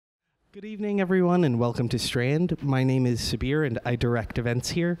Good evening, everyone, and welcome to Strand. My name is Sabir, and I direct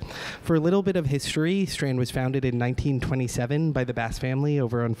events here. For a little bit of history, Strand was founded in 1927 by the Bass family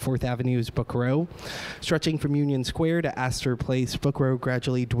over on 4th Avenue's Book Row. Stretching from Union Square to Astor Place, Book Row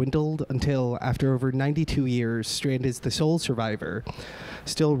gradually dwindled until, after over 92 years, Strand is the sole survivor.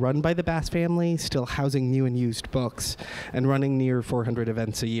 Still run by the Bass family, still housing new and used books, and running near 400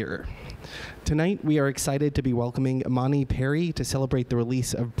 events a year. Tonight, we are excited to be welcoming Imani Perry to celebrate the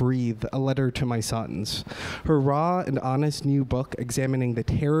release of Breathe, A Letter to My Sons. Her raw and honest new book examining the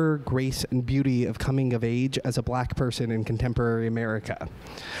terror, grace, and beauty of coming of age as a Black person in contemporary America.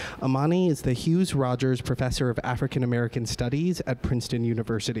 Imani is the Hughes Rogers Professor of African American Studies at Princeton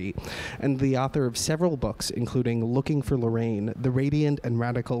University, and the author of several books, including Looking for Lorraine, The Radiant and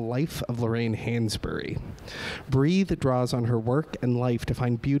Radical Life of Lorraine Hansberry. Breathe draws on her work and life to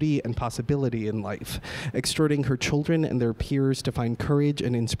find beauty and possibility in life, exhorting her children and their peers to find courage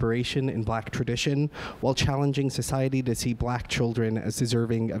and inspiration in Black tradition, while challenging society to see Black children as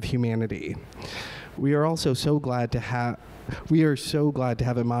deserving of humanity. We are so glad to have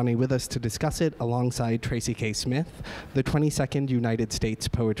Imani with us to discuss it alongside Tracy K. Smith, the 22nd United States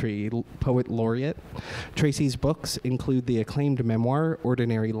Poet Laureate. Tracy's books include the acclaimed memoir,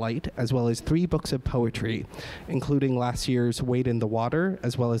 Ordinary Light, as well as 3 books of poetry, including last year's Wade in the Water,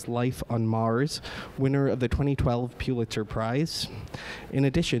 as well as Life on Mars, winner of the 2012 Pulitzer Prize. In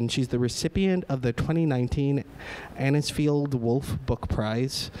addition, she's the recipient of the 2019 Anisfield Wolf Book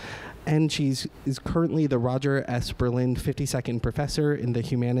Prize, and she is currently the Roger S. Berlin 52nd Professor in the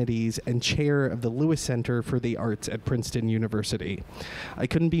Humanities and Chair of the Lewis Center for the Arts at Princeton University. I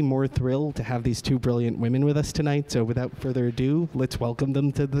couldn't be more thrilled to have these 2 brilliant women with us tonight, so without further ado, let's welcome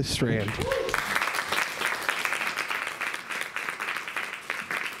them to the Strand.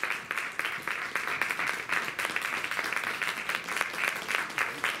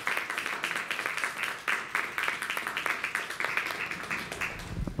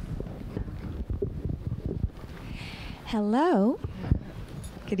 Hello.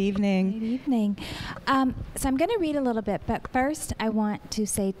 Good evening. Good evening. So I'm going to read a little bit, but first I want to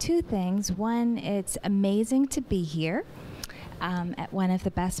say 2 things. One, it's amazing to be here at one of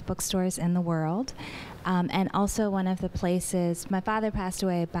the best bookstores in the world, and also one of the places. My father passed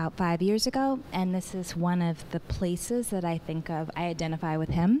away about 5 years ago, and this is one of the places that I think of. I identify with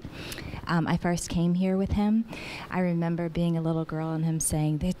him. I first came here with him. I remember being a little girl and him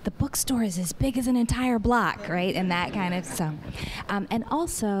saying, the bookstore is as big as an entire block, right? And that kind of stuff. And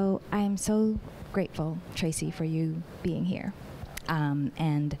also, I'm so grateful, Tracy, for you being here. I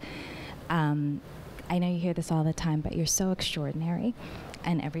know you hear this all the time, but you're so extraordinary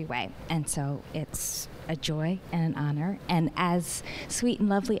in every way. And so it's a joy and an honor, and as sweet and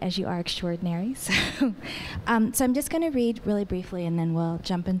lovely as you are extraordinary. So, so I'm just going to read really briefly, and then we'll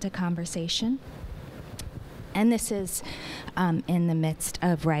jump into conversation. And this is in the midst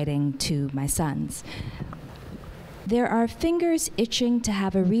of writing to my sons. There are fingers itching to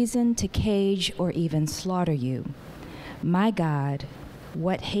have a reason to cage or even slaughter you. My God,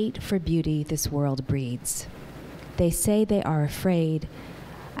 what hate for beauty this world breeds. They say they are afraid.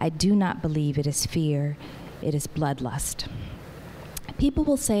 I do not believe it is fear. It is bloodlust. People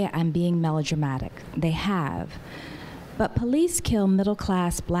will say I'm being melodramatic. They have. But police kill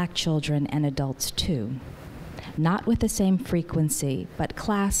middle-class Black children and adults too. Not with the same frequency, but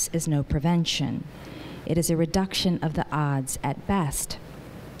class is no prevention. It is a reduction of the odds at best.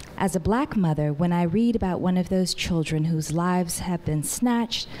 As a Black mother, when I read about one of those children whose lives have been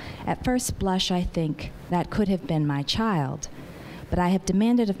snatched, at first blush I think that could have been my child. But I have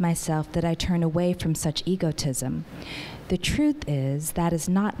demanded of myself that I turn away from such egotism. The truth is that is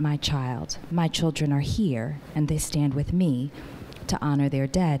not my child. My children are here, and they stand with me to honor their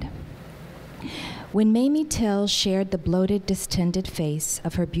dead. When Mamie Till shared the bloated, distended face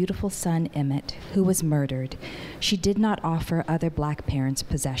of her beautiful son Emmett, who was murdered, she did not offer other Black parents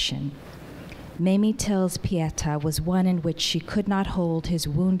possession. Mamie Till's pieta was one in which she could not hold his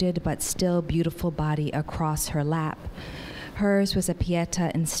wounded but still beautiful body across her lap. Hers was a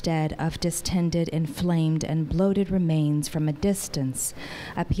pieta instead of distended, inflamed, and bloated remains from a distance,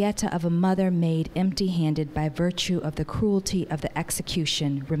 a pieta of a mother made empty-handed by virtue of the cruelty of the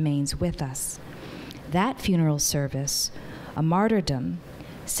execution remains with us. That funeral service, a martyrdom,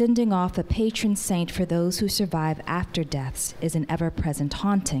 sending off a patron saint for those who survive after deaths, is an ever-present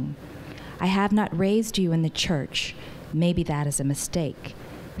haunting. I have not raised you in the church. Maybe that is a mistake.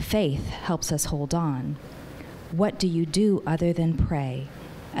 Faith helps us hold on. What do you do other than pray?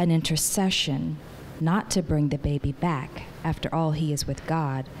 An intercession, not to bring the baby back, after all he is with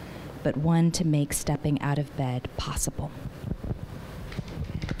God, but one to make stepping out of bed possible.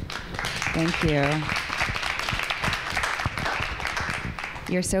 Thank you.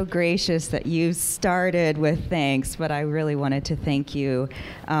 You're so gracious that you started with thanks, but I really wanted to thank you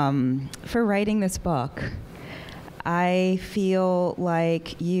for writing this book. I feel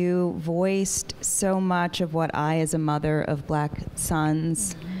like you voiced so much of what I, as a mother of Black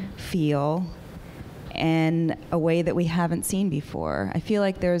sons, feel in a way that we haven't seen before. I feel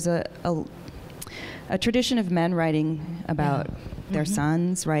like there's a tradition of men writing about their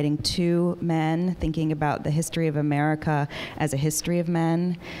sons, writing to men, thinking about the history of America as a history of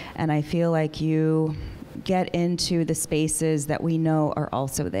men. And I feel like you get into the spaces that we know are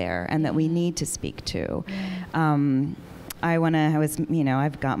also there and that we need to speak to.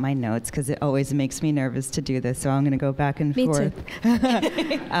 I've got my notes because it always makes me nervous to do this, so I'm going to go back and forth.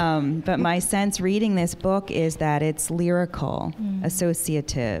 But my sense reading this book is that it's lyrical,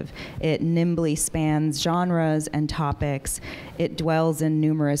 associative. It nimbly spans genres and topics. It dwells in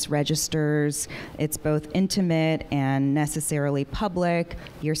numerous registers. It's both intimate and necessarily public.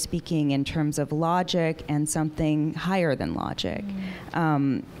 You're speaking in terms of logic and something higher than logic.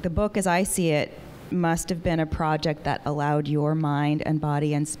 The book, as I see it, must have been a project that allowed your mind and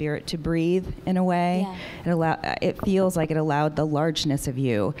body and spirit to breathe in a way. It feels like it allowed the largeness of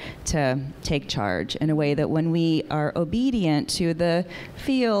you to take charge in a way that when we are obedient to the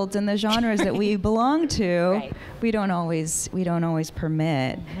fields and the genres that we belong to, we don't always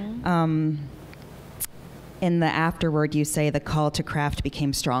permit. In the afterword, you say the call to craft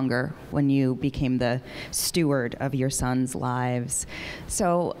became stronger when you became the steward of your sons' lives.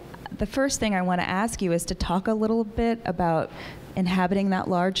 So the first thing I want to ask you is to talk a little bit about inhabiting that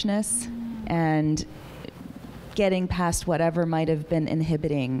largeness and getting past whatever might have been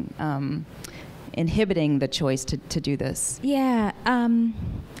inhibiting the choice to do this. Yeah.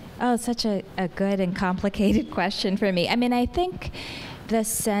 Such a good and complicated question for me. I mean, I think the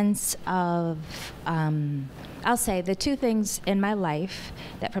sense of, I'll say the two things in my life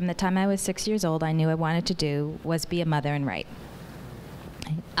that from the time I was 6 years old I knew I wanted to do was be a mother and write.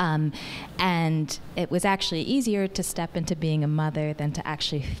 And it was actually easier to step into being a mother than to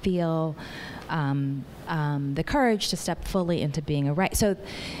actually feel the courage to step fully into being a writer. So,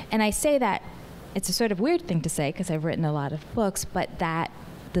 and I say that, it's a sort of weird thing to say because I've written a lot of books, but that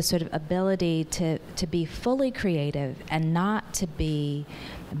the sort of ability to be fully creative and not to be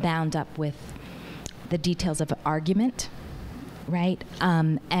bound up with the details of an argument, right?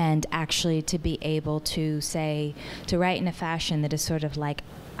 And actually to be able to write in a fashion that is sort of like,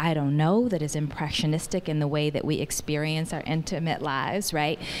 I don't know, that is impressionistic in the way that we experience our intimate lives,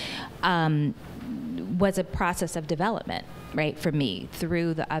 right? Was a process of development, right, for me,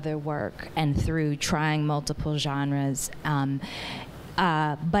 through the other work and through trying multiple genres.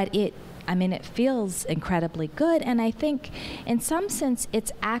 But it feels incredibly good. And I think in some sense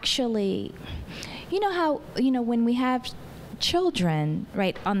it's actually, you know how, when we have children,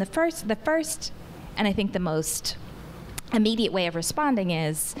 right, on the first, and I think the most immediate way of responding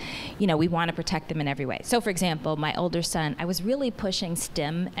is, we want to protect them in every way. So, for example, my older son, I was really pushing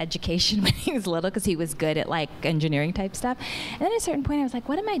STEM education when he was little because he was good at like engineering type stuff. And then at a certain point I was like,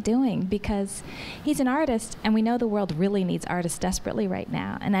 what am I doing? Because he's an artist and we know the world really needs artists desperately right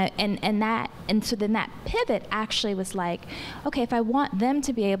now. And so then that pivot actually was like, okay, if I want them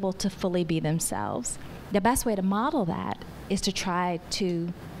to be able to fully be themselves, the best way to model that is to try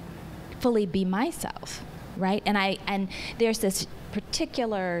to fully be myself. Right, and there's this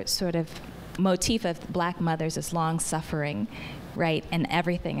particular sort of motif of Black mothers as long suffering, right, and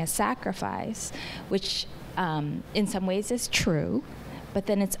everything is sacrifice, which in some ways is true, but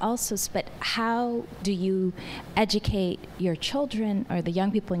then it's also, but how do you educate your children or the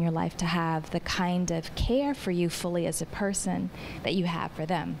young people in your life to have the kind of care for you fully as a person that you have for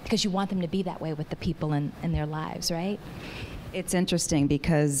them? Because you want them to be that way with the people in their lives, right? It's interesting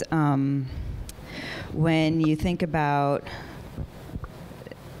because when you think about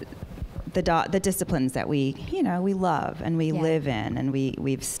the disciplines that we love and we live in and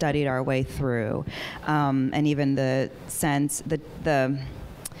we've studied our way through, and even the sense, the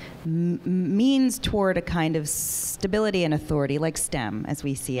means toward a kind of stability and authority, like STEM as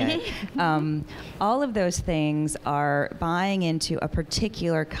we see it. All of those things are buying into a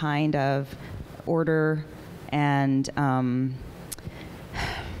particular kind of order and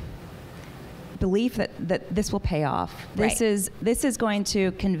belief that this will pay off. This is going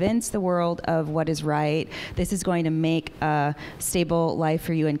to convince the world of what is right. This is going to make a stable life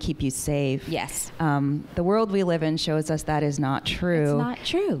for you and keep you safe. Yes. The world we live in shows us that is not true. It's not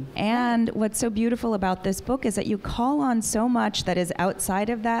true. And what's so beautiful about this book is that you call on so much that is outside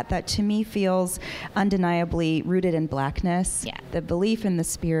of that to me feels undeniably rooted in Blackness. Yeah. The belief in the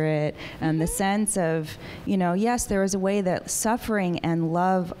spirit and the sense of, yes, there is a way that suffering and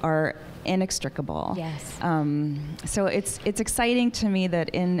love are inextricable. Yes. So it's exciting to me that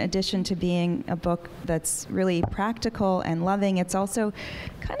in addition to being a book that's really practical and loving, it's also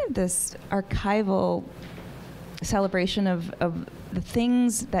kind of this archival celebration of the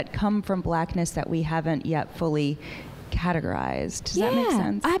things that come from Blackness that we haven't yet fully categorized. Does that make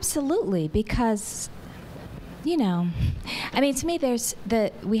sense? Absolutely, because to me,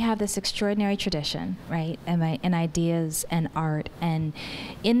 we have this extraordinary tradition, right, and ideas and art, and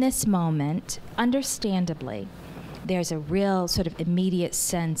in this moment, understandably, there's a real sort of immediate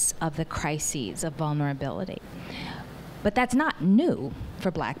sense of the crises of vulnerability. But that's not new for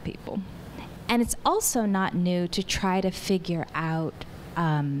Black people. And it's also not new to try to figure out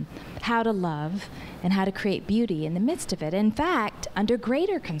how to love and how to create beauty in the midst of it. In fact, under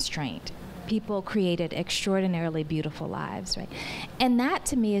greater constraint, people created extraordinarily beautiful lives, right? And that,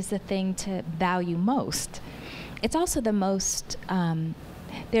 to me, is the thing to value most. It's also the most,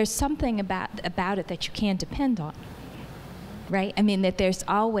 there's something about it that you can't depend on, right? I mean, that there's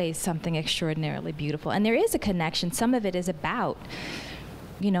always something extraordinarily beautiful. And there is a connection. Some of it is about,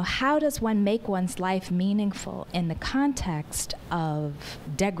 how does one make one's life meaningful in the context of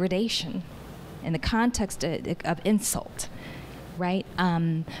degradation, in the context of insult, right?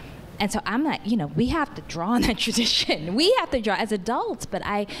 And so I'm not, we have to draw on that tradition. We have to draw as adults, but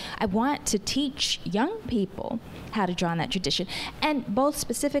I want to teach young people how to draw on that tradition. And both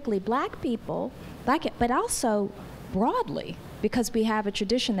specifically Black people, but also broadly, because we have a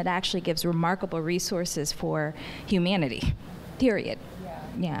tradition that actually gives remarkable resources for humanity, period.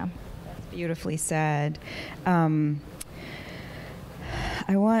 Yeah. That's beautifully said.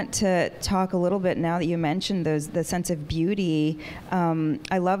 I want to talk a little bit, now that you mentioned the sense of beauty.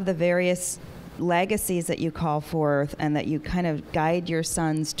 I love the various legacies that you call forth and that you kind of guide your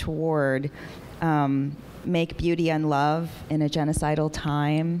sons toward. Make beauty and love in a genocidal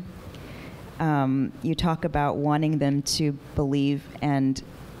time. You talk about wanting them to believe and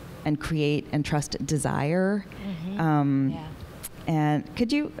create and trust desire. Mm-hmm. And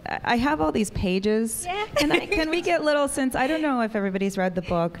I have all these pages. Yeah. Can we get little, since I don't know if everybody's read the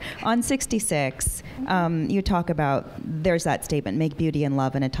book, on 66, you talk about, there's that statement, make beauty and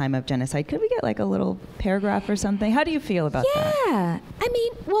love in a time of genocide. Could we get like a little paragraph or something? How do you feel about that? Yeah. I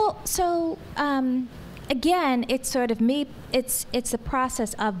mean, again, it's sort of me, it's the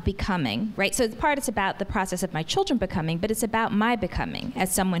process of becoming, right? So it's about the process of my children becoming, but it's about my becoming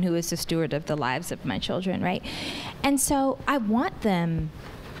as someone who is the steward of the lives of my children, right? And so I want them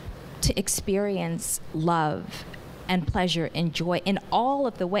to experience love and pleasure and joy in all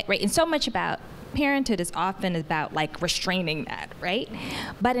of the way, right? And so much about parenthood is often about like restraining that, right?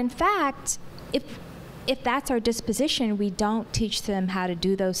 But in fact, if that's our disposition, we don't teach them how to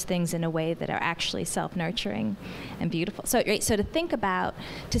do those things in a way that are actually self-nurturing and beautiful. So to think about,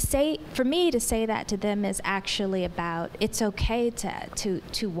 for me to say that to them is actually about, it's okay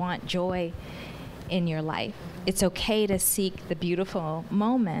to want joy in your life. It's okay to seek the beautiful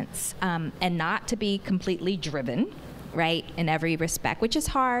moments and not to be completely driven, right, in every respect, which is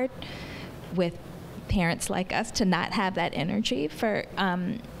hard with parents like us to not have that energy for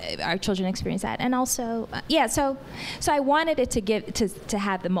our children experience that. And also, so I wanted it to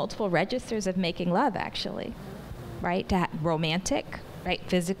have the multiple registers of making love, actually, right? To have romantic, right?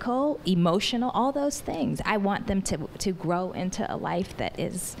 Physical, emotional, all those things. I want them to grow into a life that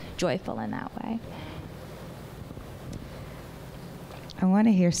is joyful in that way. I want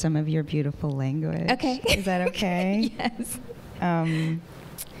to hear some of your beautiful language. Okay. Is that okay? Yes.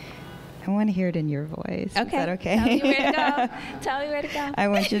 I want to hear it in your voice. Okay. Is that okay? Tell me where to go. Tell me where to go. I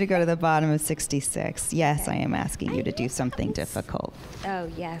want you to go to the bottom of 66. Yes, I am asking you to do something difficult. Oh,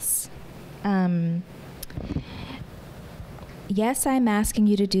 yes. Yes, I'm asking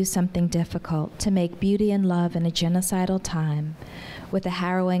you to do something difficult, to make beauty and love in a genocidal time with a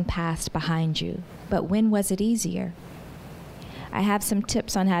harrowing past behind you. But when was it easier? I have some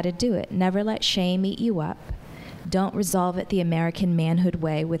tips on how to do it. Never let shame eat you up. Don't resolve it the American manhood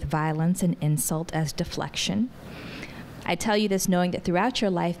way with violence and insult as deflection. I tell you this knowing that throughout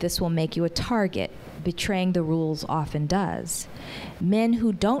your life this will make you a target. Betraying the rules often does. Men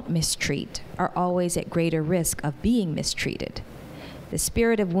who don't mistreat are always at greater risk of being mistreated. The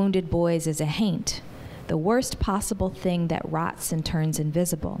spirit of wounded boys is a haint, the worst possible thing that rots and turns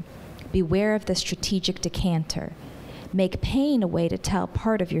invisible. Beware of the strategic decanter. Make pain a way to tell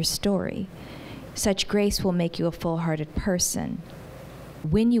part of your story. Such grace will make you a full-hearted person.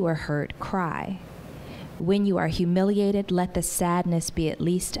 When you are hurt, cry. When you are humiliated, let the sadness be at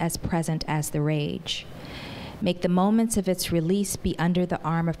least as present as the rage. Make the moments of its release be under the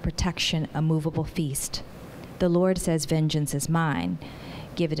arm of protection a movable feast. The Lord says, vengeance is mine.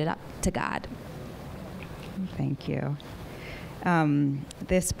 Give it up to God. Thank you.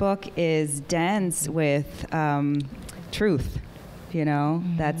 This book is dense with truth,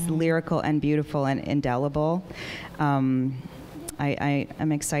 that's lyrical and beautiful and indelible. I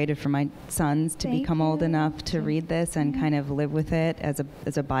am excited for my sons to become old enough to read this and kind of live with it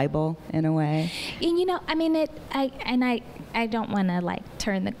as a Bible in a way. And I don't want to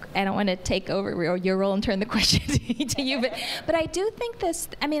I don't want to take over your role and turn the question to you, but I do think this.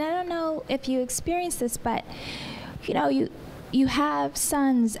 I don't know if you experience this, but you have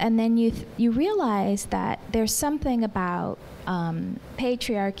sons, and then you realize that there's something about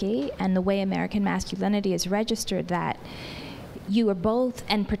patriarchy and the way American masculinity is registered that you are both,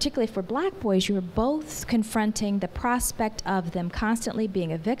 and particularly for black boys, you are both confronting the prospect of them constantly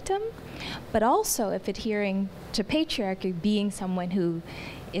being a victim, but also, if adhering to patriarchy, being someone who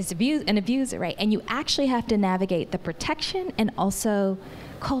is an abuser, right? And you actually have to navigate the protection and also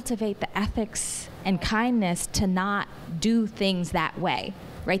cultivate the ethics and kindness to not do things that way,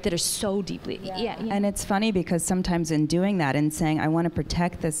 right? That are so deeply, yeah. And it's funny because sometimes in doing that and saying, I want to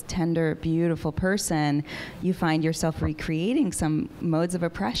protect this tender, beautiful person, you find yourself recreating some modes of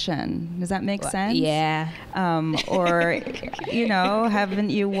oppression. Does that make sense? Yeah. Or,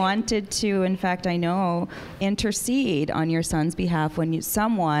 haven't you wanted to, in fact, I know, intercede on your son's behalf when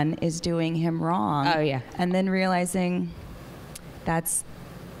someone is doing him wrong? Oh, yeah. And then realizing that's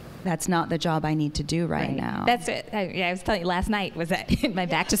not the job I need to do right now. That's it. I was telling you, last night was my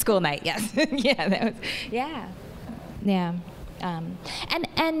back to school night. Yes. Yeah. That was. Yeah. Yeah.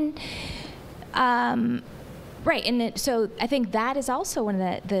 Right. And so I think that is also one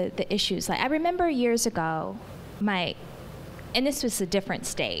of the issues. Like I remember years ago, and this was a different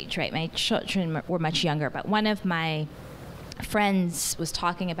stage, right? My children were much younger, but one of my friends was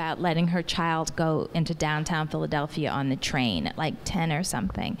talking about letting her child go into downtown Philadelphia on the train at like 10 or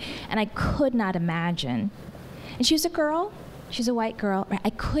something. And I could not imagine, and she was a girl, she's a white girl,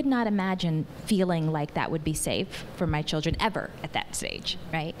 I could not imagine feeling like that would be safe for my children ever at that stage,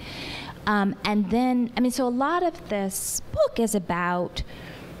 right? And then, so a lot of this book is about,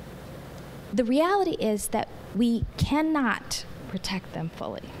 the reality is that we cannot protect them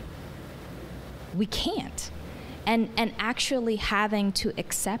fully. We can't. And actually having to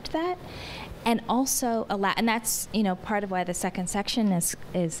accept that, and also allow, and that's part of why the second section is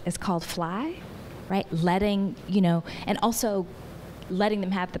called Fly, right? Letting and also letting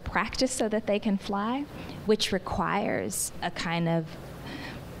them have the practice so that they can fly, which requires a kind of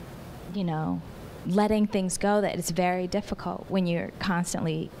letting things go that is very difficult when you're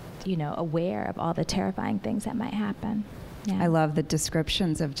constantly aware of all the terrifying things that might happen. Yeah. I love the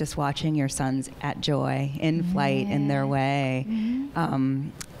descriptions of just watching your sons at joy, in flight, in their way. Mm-hmm.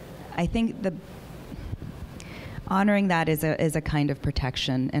 I think honoring that is a kind of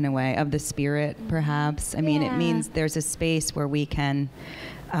protection in a way of the spirit, perhaps. I mean, it means there's a space where we can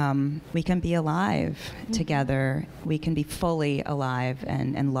be alive together. We can be fully alive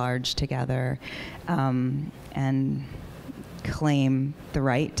and large together, and claim the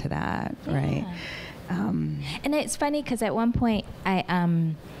right to that, right? And it's funny because at one point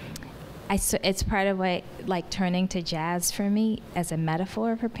it's part of what turning to jazz for me as a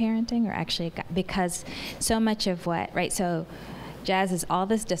metaphor for parenting, or actually because so much of so jazz is all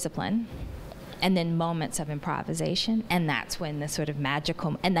this discipline and then moments of improvisation, and that's when the sort of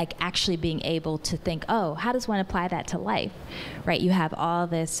magical and actually being able to think, oh, how does one apply that to life, right? You have all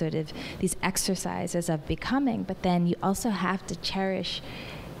this sort of these exercises of becoming, but then you also have to cherish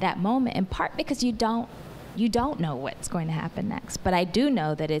that moment, in part because you don't know what's going to happen next. But I do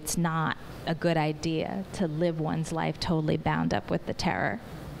know that it's not a good idea to live one's life totally bound up with the terror.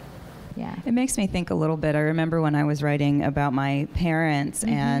 Yeah. It makes me think a little bit. I remember when I was writing about my parents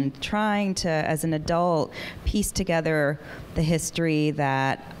and trying to, as an adult, piece together the history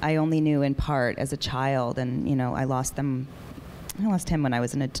that I only knew in part as a child. And, I lost him when I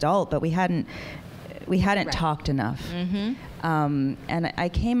was an adult, but we hadn't talked enough. And I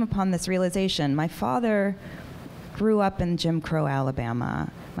came upon this realization. My father grew up in Jim Crow, Alabama.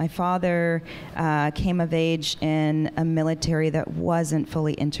 My father came of age in a military that wasn't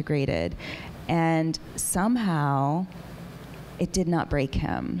fully integrated. And somehow it did not break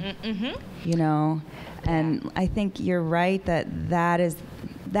him. Mm-hmm. You know, and I think you're right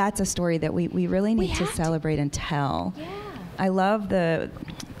that's a story that we really need to celebrate and tell. Yeah. I love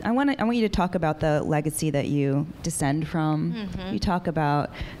I want you to talk about the legacy that you descend from. Mm-hmm. You talk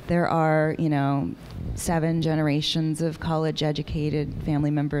about there are, 7 generations of college-educated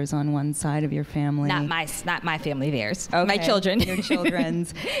family members on one side of your family. Not my family, theirs. Okay. My children. Your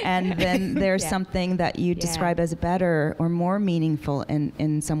children's. And then there's something that you describe as better or more meaningful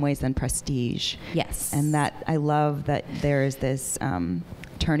in some ways than prestige. Yes. And that I love that there is this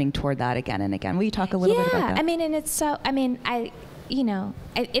turning toward that again and again. Will you talk a little bit about that? I mean, and it's so,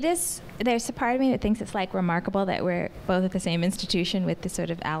 it is, there's a part of me that thinks it's like remarkable that we're both at the same institution with the sort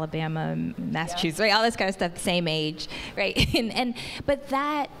of Alabama, Massachusetts, right, all this kind of stuff, the same age, right? But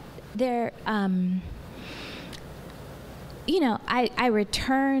that there, I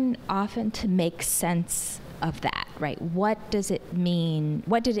return often to make sense of that, right? What does it mean?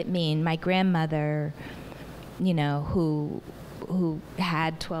 What did it mean? My grandmother, who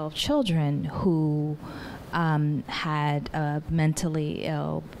had 12 children, who had a mentally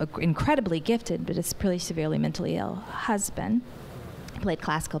ill, incredibly gifted, but a pretty severely mentally ill husband. Played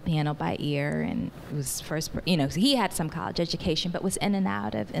classical piano by ear and was first, he had some college education, but was in and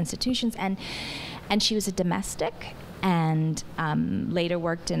out of institutions. And she was a domestic and later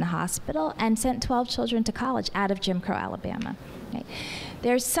worked in a hospital and sent 12 children to college out of Jim Crow, Alabama. Right?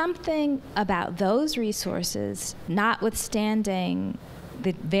 There's something about those resources, notwithstanding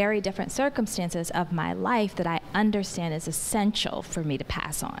the very different circumstances of my life, that I understand is essential for me to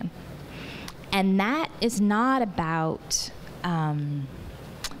pass on. And that is not about,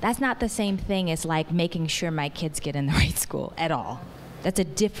 that's not the same thing as like making sure my kids get in the right school at all. That's a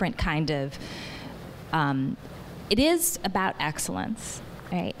different kind of, it is about excellence,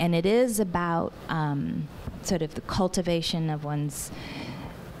 right? And it is about sort of the cultivation of one's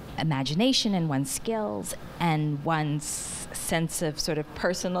imagination and one's skills and one's sense of sort of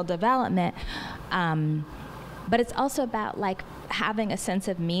personal development. But it's also about like having a sense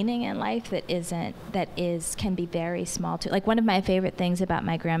of meaning in life can be very small too. Like one of my favorite things about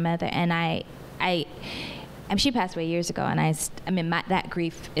my grandmother, and she passed away years ago, and that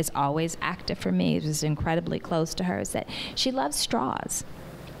grief is always active for me. It was incredibly close to her. Is that she loves straws.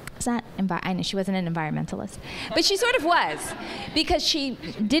 It's not. I know she wasn't an environmentalist, but she sort of was, because she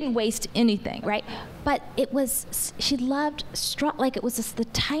didn't waste anything, right? But she loved straw. Like it was just the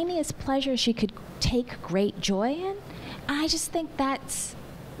tiniest pleasure she could take great joy in. And I just think that's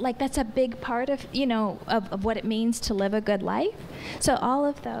a big part of of what it means to live a good life. So all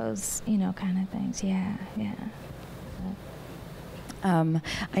of those kind of things, yeah.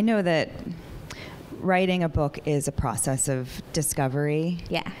 I know that writing a book is a process of discovery.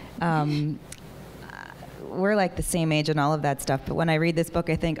 Yeah. We're like the same age and all of that stuff, but when I read this book,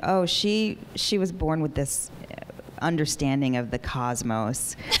 I think, oh, she was born with this understanding of the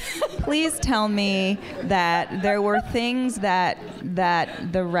cosmos. Please tell me that there were things that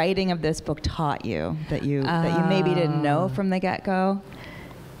the writing of this book taught you that you maybe didn't know from the get-go.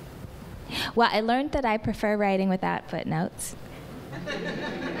 Well, I learned that I prefer writing without footnotes.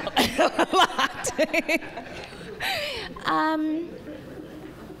 A lot.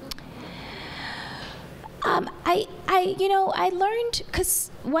 I learned,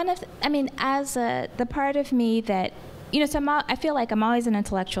 because the part of me that, I feel like I'm always an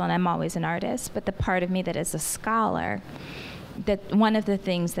intellectual and I'm always an artist, but the part of me that is a scholar, that one of the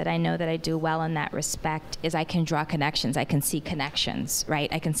things that I know that I do well in that respect is I can draw connections. I can see connections,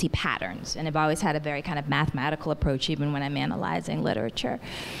 right? I can see patterns. And I've always had a very kind of mathematical approach, even when I'm analyzing literature.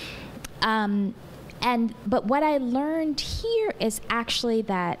 But what I learned here is actually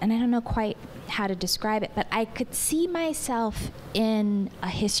that, and I don't know quite how to describe it, but I could see myself in a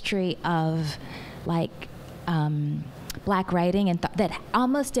history of Black writing and that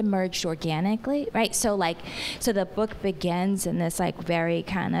almost emerged organically, right? So the book begins in this very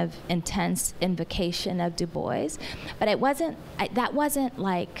kind of intense invocation of DuBois, but it wasn't. That wasn't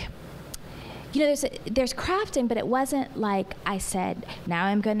like. There's crafting, but it wasn't like I said, now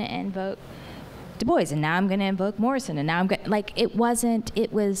I'm going to invoke DuBois, and now I'm going to invoke Morrison, and now I'm going it wasn't.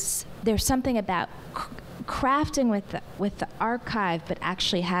 It was. There's something about crafting with the archive, but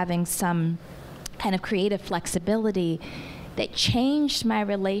actually having some kind of creative flexibility that changed my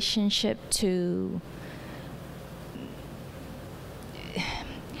relationship to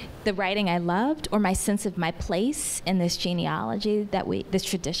the writing I loved, or my sense of my place in this genealogy this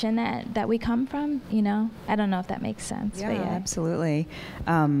tradition that we come from. I don't know if that makes sense. Yeah, but yeah. Absolutely.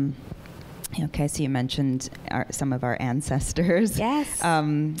 Okay, so you mentioned some of our ancestors. Yes.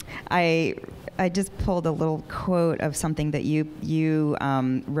 I I just pulled a little quote of something that you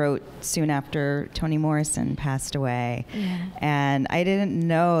wrote soon after Toni Morrison passed away. Yeah. And I didn't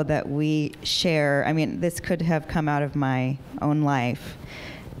know that we share, I mean, this could have come out of my own life.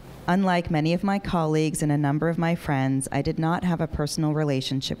 Unlike many of my colleagues and a number of my friends, I did not have a personal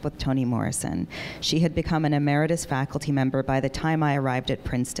relationship with Toni Morrison. She had become an emeritus faculty member by the time I arrived at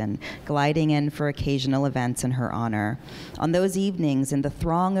Princeton, gliding in for occasional events in her honor. On those evenings, in the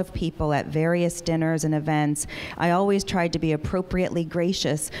throng of people at various dinners and events, I always tried to be appropriately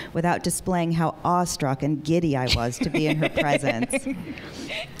gracious without displaying how awestruck and giddy I was to be in her presence.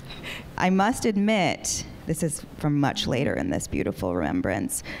 I must admit, this is from much later in this beautiful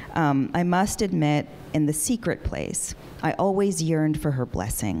remembrance, I must admit, in the secret place, I always yearned for her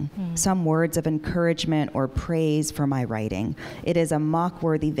blessing, some words of encouragement or praise for my writing. It is a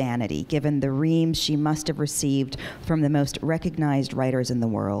mock-worthy vanity, given the reams she must have received from the most recognized writers in the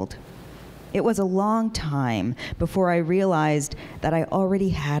world. It was a long time before I realized that I already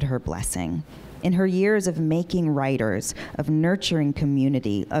had her blessing. In her years of making writers, of nurturing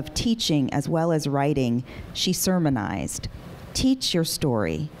community, of teaching as well as writing, she sermonized. Teach your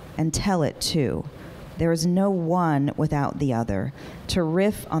story and tell it too. There is no one without the other. To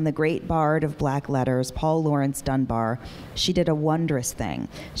riff on the great bard of black letters, Paul Laurence Dunbar, she did a wondrous thing.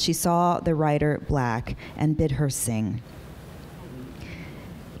 She saw the writer black and bid her sing.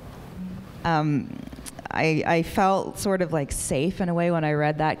 I felt sort of like safe in a way when I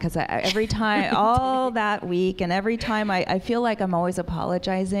read that, because every time, all that week, and every time I feel like I'm always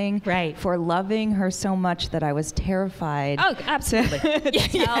apologizing for loving her so much that I was terrified. Oh, absolutely. to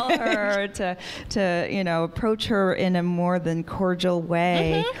tell her, to approach her in a more than cordial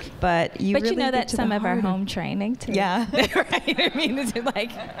way. But you really know get that to some the of our heart home training too. Yeah. Right. I mean, it's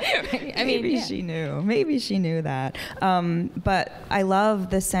like, maybe she knew. Maybe she knew that. But I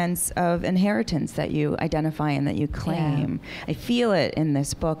love the sense of inheritance that you identify and that you claim. Yeah. I feel it in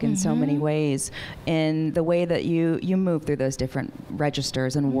this book in so many ways, in the way that you move through those different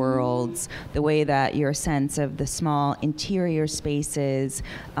registers and worlds, the way that your sense of the small interior spaces,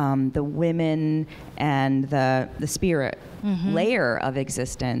 the women and the spirit layer of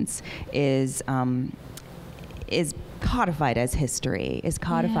existence is codified as history, is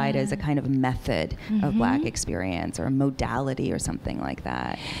codified as a kind of method of Black experience or a modality or something like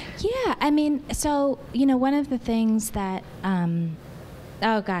that. Yeah, I mean, so, one of the things that,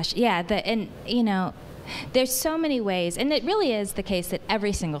 there's so many ways, and it really is the case that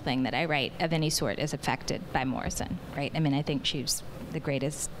every single thing that I write of any sort is affected by Morrison, right? I mean, I think she's the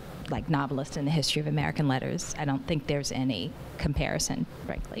greatest novelist in the history of American letters. I don't think there's any comparison,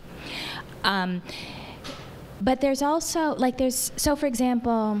 frankly. But there's also, so for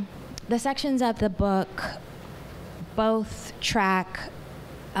example, the sections of the book both track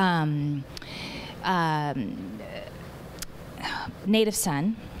Native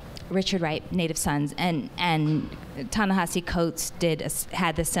Son, Richard Wright, Native Sons, and Ta-Nehisi Coates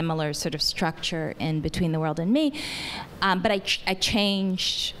had the similar sort of structure in Between the World and Me, but I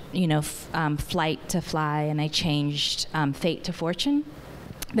changed, flight to fly, and I changed fate to fortune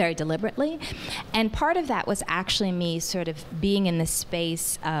very deliberately. And part of that was actually me sort of being in the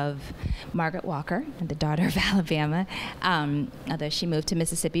space of Margaret Walker, the daughter of Alabama, although she moved to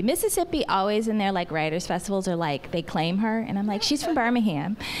Mississippi. Mississippi always in their writers' festivals are they claim her, and I'm like, she's from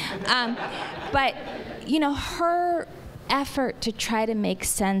Birmingham. But, her effort to try to make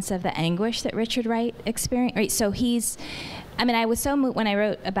sense of the anguish that Richard Wright experienced, right? So I was so moved when I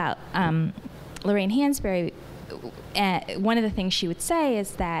wrote about Lorraine Hansberry. One of the things she would say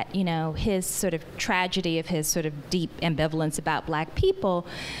is that, his sort of tragedy of his sort of deep ambivalence about Black people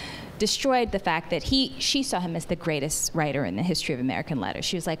destroyed the fact that she saw him as the greatest writer in the history of American letters.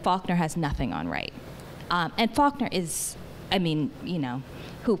 She was like, Faulkner has nothing on Wright. And Faulkner is,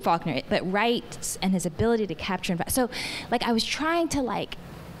 who Faulkner is, but Wright and his ability to capture. So, I was trying to,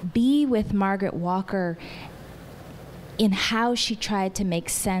 be with Margaret Walker in how she tried to make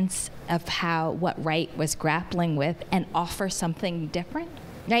sense of what Wright was grappling with and offer something different,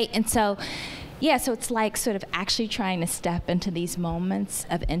 right? And so, so it's sort of actually trying to step into these moments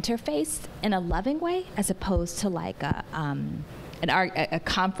of interface in a loving way, as opposed to a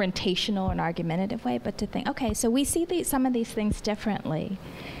confrontational and argumentative way, but to think, okay, so we see some of these things differently,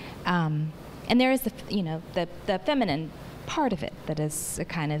 and there is the feminine part of it that is a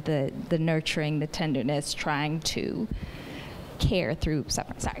kind of the nurturing, the tenderness, trying to care through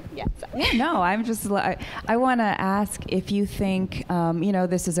suffering. Sorry. Yeah. Sorry. No, I'm just. I want to ask if you think,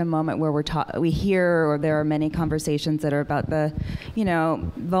 this is a moment where we hear, or there are many conversations that are about the,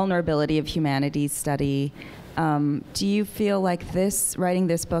 vulnerability of humanities study, Do you feel like writing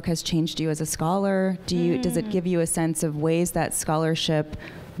this book has changed you as a scholar? Does it give you a sense of ways that scholarship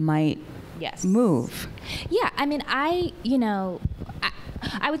might move? Yeah, I mean, I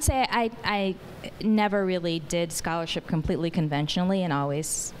would say I never really did scholarship completely conventionally and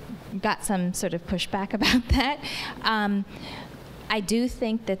always got some sort of pushback about that. I do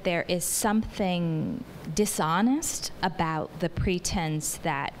think that there is something dishonest about the pretense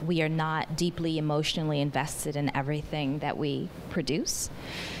that we are not deeply emotionally invested in everything that we produce.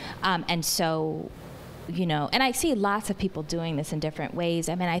 And so, and I see lots of people doing this in different ways.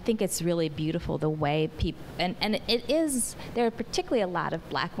 I mean, I think it's really beautiful the way people, and there are particularly a lot of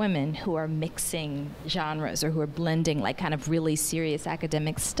black women who are mixing genres or who are blending like kind of really serious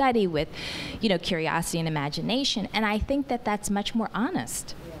academic study with, curiosity and imagination. And I think that that's much more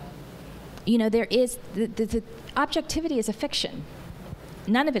honest. There is, the objectivity is a fiction.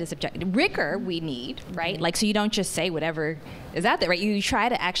 None of it is objective. Rigor we need, right? Like, so you don't just say whatever is out there, right? You try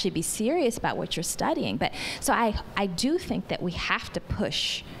to actually be serious about what you're studying. But so I do think that we have to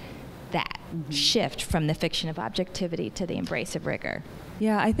push that shift from the fiction of objectivity to the embrace of rigor.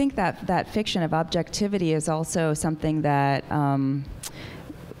 Yeah, I think that fiction of objectivity is also something that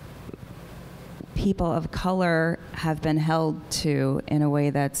people of color have been held to in a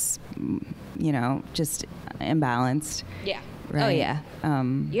way that's, just imbalanced. Yeah. Right. Oh, yeah.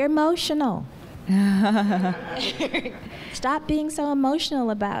 You're emotional. Stop being so emotional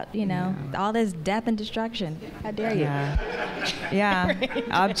about, all this death and destruction. How dare you? Yeah.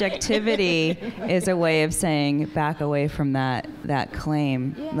 Objectivity is a way of saying back away from that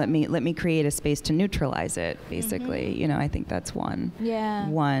claim. Yeah. Let me create a space to neutralize it, basically. I think that's one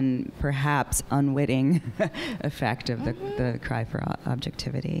perhaps unwitting effect of the cry for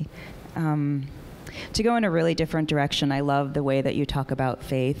objectivity. To go in a really different direction, I love the way that you talk about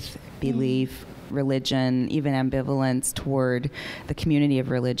faith, belief, religion, even ambivalence toward the community of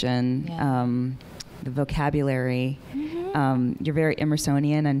religion, the vocabulary. You're very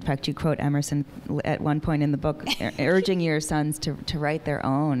Emersonian. In fact, you quote Emerson at one point in the book, urging your sons to write their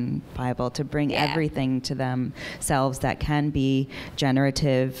own Bible, to bring everything to themselves that can be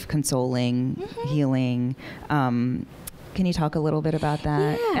generative, consoling, healing. Can you talk a little bit about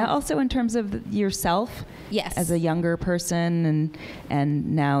that? Yeah. Also in terms of yourself as a younger person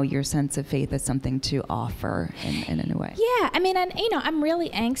and now your sense of faith as something to offer in a way. Yeah, I mean, and I'm really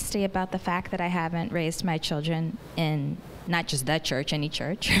angsty about the fact that I haven't raised my children in not just the church, any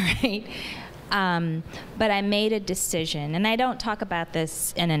church, right? But I made a decision, and I don't talk about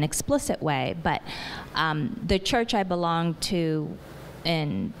this in an explicit way, but the church I belonged to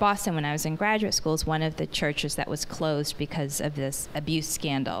in Boston when I was in graduate school is one of the churches that was closed because of this abuse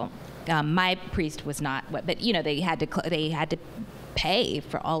scandal. My priest was not, but they had to pay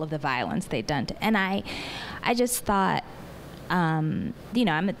for all of the violence they'd done and I just thought, I'm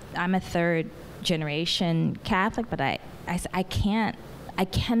a third generation Catholic, but I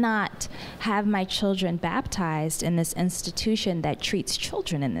cannot have my children baptized in this institution that treats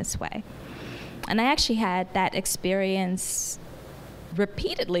children in this way. And I actually had that experience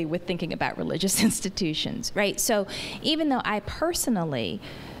repeatedly with thinking about religious institutions, right? So even though I personally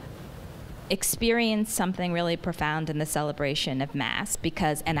experienced something really profound in the celebration of Mass,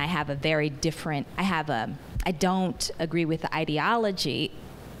 and I have I don't agree with the ideology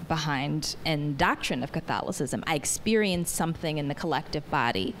behind and doctrine of Catholicism. I experienced something in the collective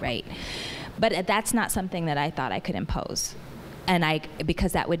body, right? But that's not something that I thought I could impose,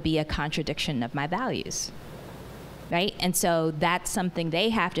 because that would be a contradiction of my values. Right? And so that's something they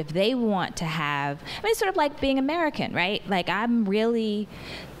have to, if they want to have, it's sort of like being American, right? Like, I'm really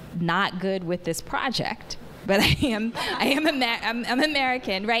not good with this project, but I'm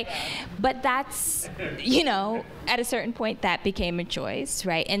American, right? But that's, at a certain point that became a choice,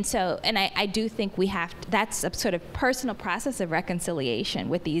 right? And so, and I do think that's a sort of personal process of reconciliation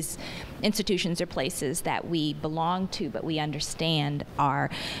with these institutions or places that we belong to, but we understand are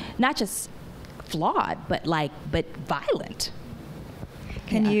not just flawed, but violent.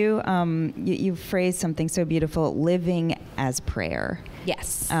 Can you phrase something so beautiful, living as prayer?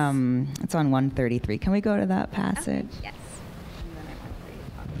 Yes. It's on 133. Can we go to that passage? Okay. Yes. And then I want for you to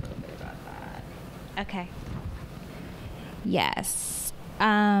talk a little bit about that. Okay.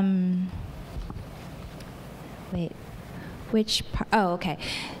 Yes. Wait. Which part? Oh, okay.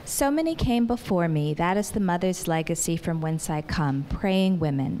 So many came before me. That is the mother's legacy from whence I come, praying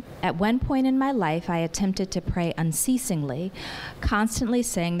women. At one point in my life, I attempted to pray unceasingly, constantly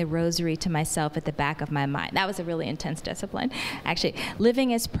saying the rosary to myself at the back of my mind. That was a really intense discipline, actually.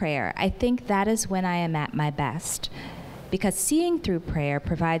 Living as prayer. I think that is when I am at my best, because seeing through prayer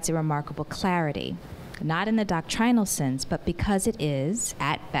provides a remarkable clarity. not in the doctrinal sense, but because it is,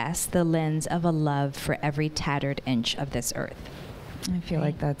 at best, the lens of a love for every tattered inch of this earth. I feel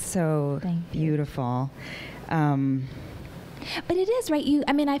like that's so beautiful. But it is, right?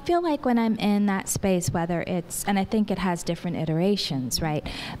 I feel like when I'm in that space, whether it's, and I think it has different iterations, right?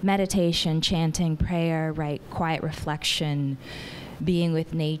 Meditation, chanting, prayer, right? Quiet reflection, being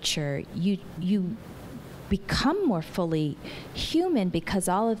with nature, you become more fully human because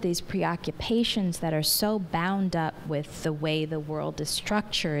all of these preoccupations that are so bound up with the way the world is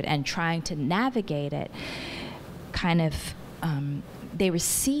structured and trying to navigate it kind of, they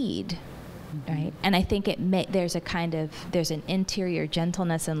recede. Right, and I think there's an interior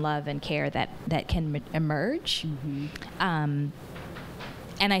gentleness and love and care that can emerge, and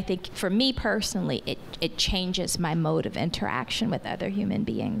I think for me personally, it changes my mode of interaction with other human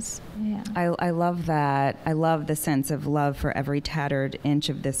beings. Yeah, I love that. I love the sense of love for every tattered inch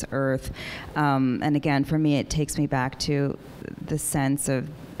of this earth, and again, for me, it takes me back to the sense of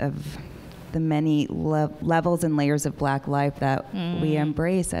the many levels and layers of Black life that we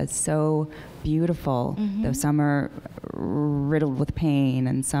embrace as so beautiful, though some are riddled with pain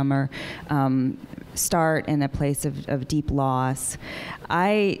and some are start in a place of deep loss.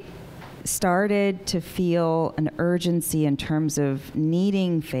 I started to feel an urgency in terms of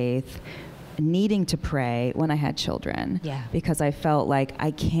needing faith, needing to pray when I had children, because I felt like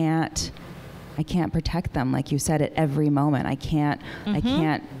I can't protect them, like you said, at every moment. I can't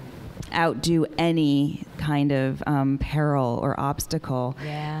outdo any kind of peril or obstacle.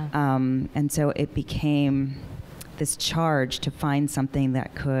 And so it became this charge to find something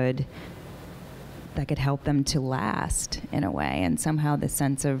that could help them to last in a way. And somehow the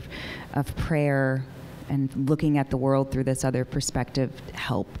sense of prayer and looking at the world through this other perspective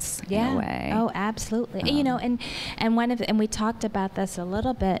helps in a way. Oh, absolutely. And we talked about this a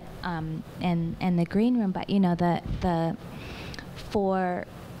little bit in the green room, but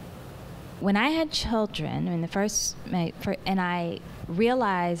when I had children, and I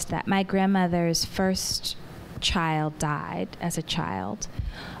realized that my grandmother's first child died as a child,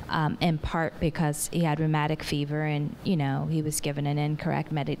 in part because he had rheumatic fever and, he was given an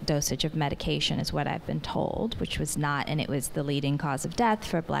incorrect dosage of medication is what I've been told, which was not, and it was the leading cause of death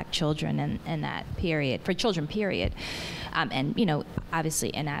for Black children in that period, for children, period. And,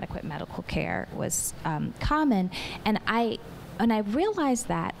 obviously inadequate medical care was common. And I realized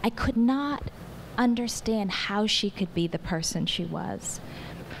that I could not understand how she could be the person she was,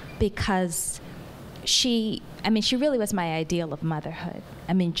 because she really was my ideal of motherhood.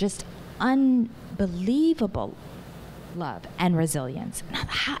 Just unbelievable love and resilience.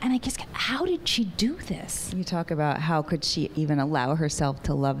 And I just, how did she do this? You talk about how could she even allow herself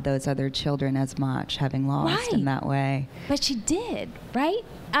to love those other children as much, having lost in that way. But she did, right?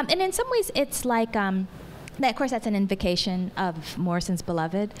 And in some ways, it's like, of course, that's an invocation of Morrison's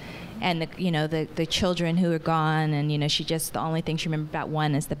beloved, and the children who are gone, and she just, the only thing she remembers about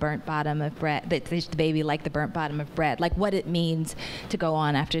one is the burnt bottom of bread. The baby liked the burnt bottom of bread, like what it means to go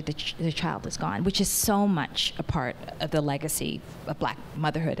on after the child is gone, which is so much a part of the legacy of Black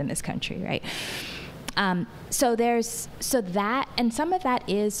motherhood in this country, right? So that, and some of that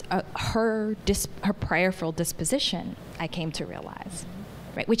is her prayerful disposition. I came to realize,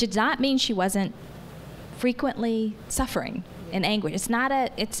 right, which does not mean she wasn't frequently suffering and anguish. It's not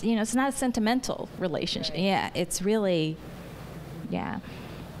a sentimental relationship. Right. Yeah, it's really,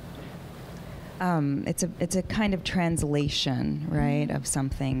 it's a kind of translation, right, of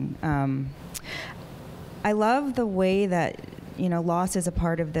something. I love the way that loss is a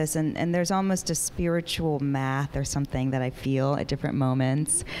part of this, and there's almost a spiritual math or something that I feel at different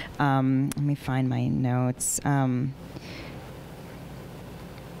moments. Let me find my notes.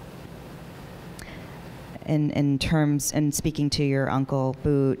 In terms, and speaking to your Uncle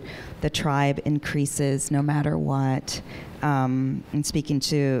Boot, the tribe increases no matter what. And speaking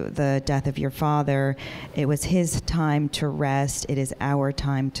to the death of your father, it was his time to rest. It is our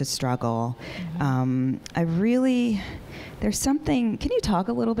time to struggle. There's something, can you talk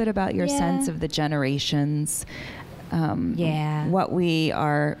a little bit about your sense of the generations? What we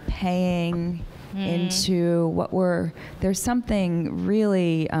are paying into, there's something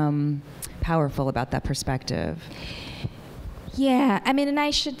really powerful about that perspective. And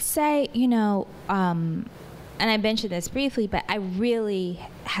I should say, and I mentioned this briefly, but I really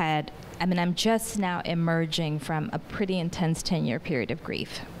had, I'm just now emerging from a pretty intense 10-year period of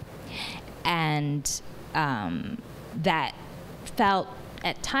grief. And that felt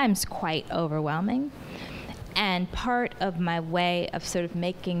at times quite overwhelming. And part of my way of sort of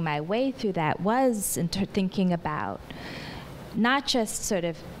making my way through that was thinking about not just sort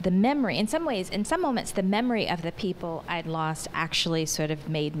of the memory. In some ways, in some moments, the memory of the people I'd lost actually sort of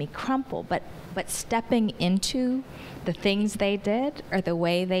made me crumple. But stepping into the things they did or the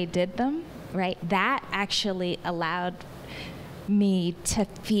way they did them, right, that actually allowed me to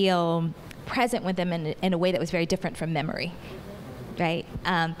feel present with them in a way that was very different from memory, right?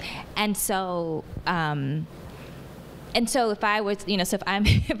 And so if I was, so if I'm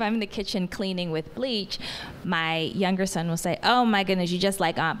in the kitchen cleaning with bleach, my younger son will say, "Oh my goodness, you just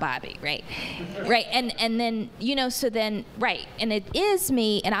like Aunt Bobby," right? Right, and then so then right, and it is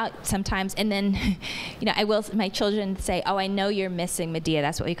me, and I'll sometimes, and then I will. My children say, "Oh, I know you're missing Medea."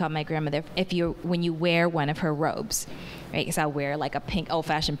 That's what we call my grandmother. When you wear one of her robes. Right, because I'll wear like a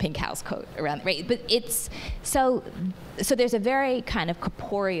old-fashioned pink house coat around, right? But it's so there's a very kind of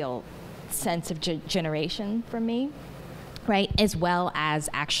corporeal sense of generation for me, right? As well as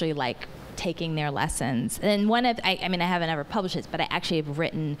actually like taking their lessons. And I haven't ever published this, but I actually have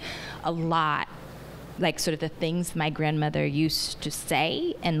written a lot, like sort of the things my grandmother used to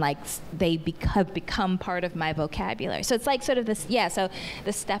say, and like they have become part of my vocabulary. So it's like sort of this, so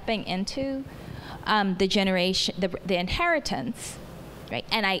the stepping into the generation, the inheritance, right?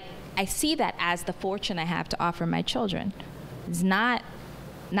 And I see that as the fortune I have to offer my children. It's not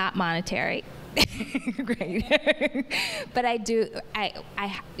monetary, great, but I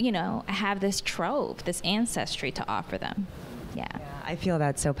have this trove, this ancestry to offer them. Yeah, I feel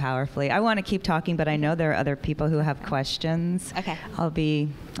that so powerfully. I want to keep talking, but I know there are other people who have questions. Okay,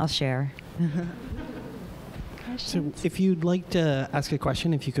 I'll share. So if you'd like to ask a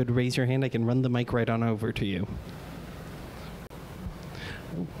question, if you could raise your hand, I can run the mic right on over to you.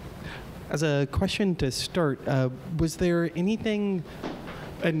 As a question to start, was there anything,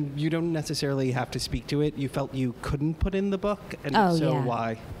 and you don't necessarily have to speak to it, you felt you couldn't put in the book? And if so,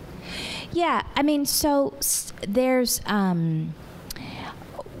 why? Yeah, so there's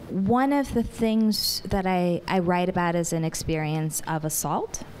one of the things that I write about is an experience of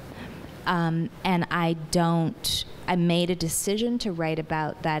assault. And I made a decision to write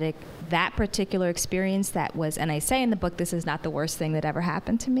about that particular experience that was, and I say in the book, this is not the worst thing that ever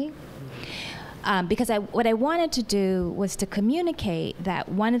happened to me. Because what I wanted to do was to communicate that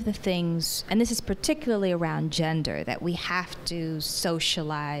one of the things, and this is particularly around gender, that we have to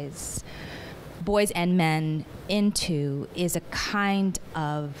socialize boys and men into is a kind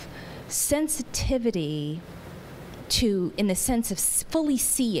of sensitivity to, in the sense of fully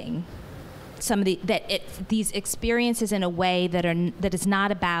seeing these experiences in a way that is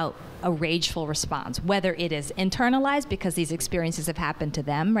not about a rageful response, whether it is internalized because these experiences have happened to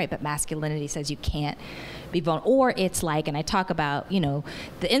them, right? But masculinity says you can't be vulnerable, or it's like, and I talk about, the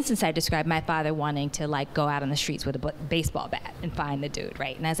instance I described, my father wanting to like go out on the streets with a baseball bat and find the dude,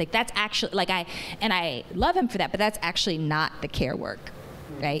 right? And I was like, that's actually like I love him for that, but that's actually not the care work.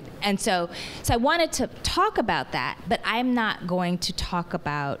 Right? And so I wanted to talk about that, but I'm not going to talk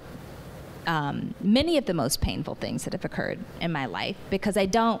about many of the most painful things that have occurred in my life, because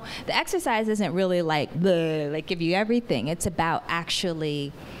the exercise isn't really like give you everything. It's about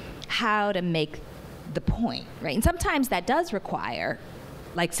actually how to make the point, right? And sometimes that does require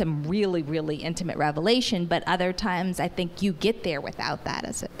like some really, really intimate revelation, but other times I think you get there without that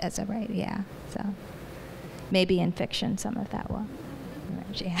as a writer, yeah. So maybe in fiction some of that will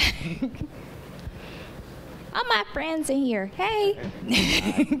emerge, yeah. All my friends in here. Hey.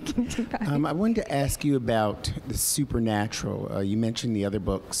 I wanted to ask you about the supernatural. You mentioned the other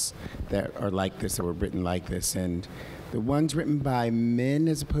books that are like this, that were written like this, and the ones written by men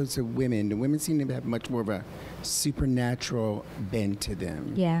as opposed to women. The women seem to have much more of a supernatural bent to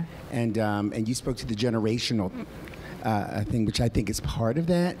them. Yeah. And you spoke to the generational thing, which I think is part of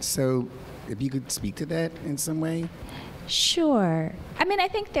that. So if you could speak to that in some way. Sure. I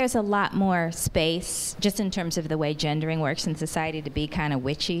think there's a lot more space, just in terms of the way gendering works in society, to be kind of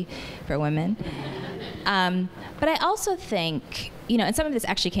witchy for women. But I also think, and some of this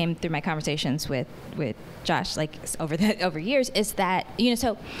actually came through my conversations with Josh, like over years, is that,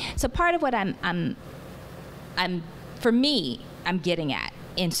 so part of what I'm getting at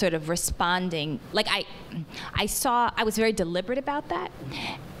in sort of responding, like I was very deliberate about that.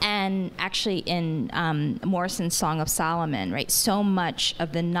 And actually in Morrison's Song of Solomon, right, so much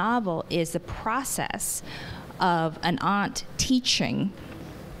of the novel is the process of an aunt teaching,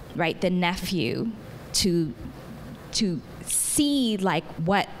 right, the nephew to see like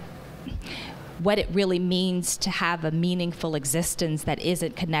what it really means to have a meaningful existence that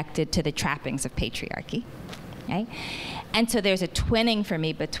isn't connected to the trappings of patriarchy, right? And so there's a twinning for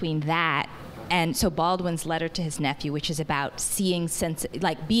me between that And so Baldwin's letter to his nephew, which is about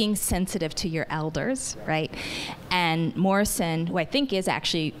being sensitive to your elders, right? And Morrison, who I think is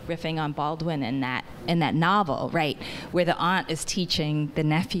actually riffing on Baldwin in that novel, right, where the aunt is teaching the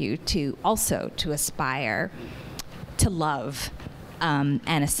nephew to aspire to love and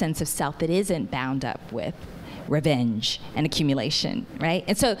a sense of self that isn't bound up with revenge and accumulation, right?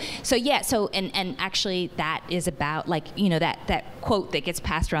 And so actually that is about, like, you know, that quote that gets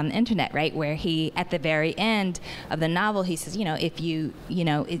passed around the internet, right, where he, at the very end of the novel, he says, you know, if you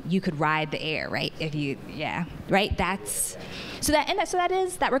could ride the air, right? Right?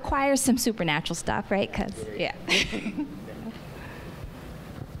 That requires some supernatural stuff, right?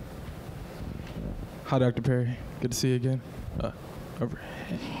 Hi, Dr. Perry. Good to see you again. Over.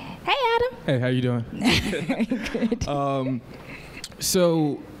 Hey, Adam. Hey, how you doing? Good.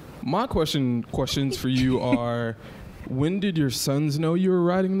 So my questions for you are, when did your sons know you were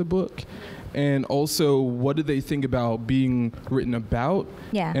writing the book? And also, what did they think about being written about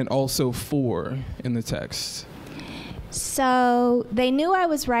and also for in the text? So they knew I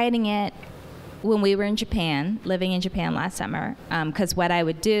was writing it when we were in Japan, living in Japan last summer, because what I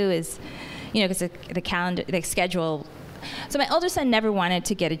would do is, you know, because the schedule. So my older son never wanted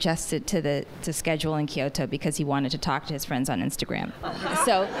to get adjusted to the schedule in Kyoto because he wanted to talk to his friends on Instagram.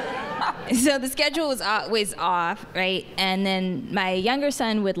 So the schedule was always off, right? And then my younger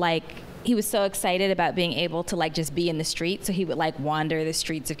son would, like, he was so excited about being able to, like, just be in the street, so he would, like, wander the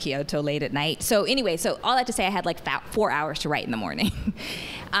streets of Kyoto late at night. So anyway, so all that to say, I had, like, 4 hours to write in the morning.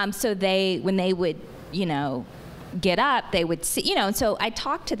 So when they would, you know, get up, they would see, you know, and so I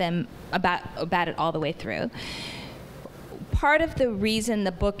talked to them about it all the way through. Part of the reason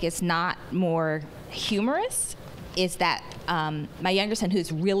the book is not more humorous is that my younger son,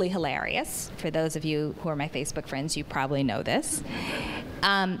 who's really hilarious, for those of you who are my Facebook friends, you probably know this,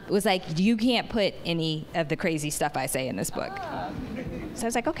 was like, you can't put any of the crazy stuff I say in this book. So I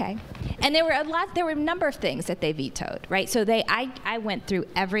was like, okay. And there were a number of things that they vetoed, right? So I went through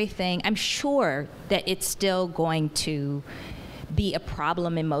everything. I'm sure that it's still going to be a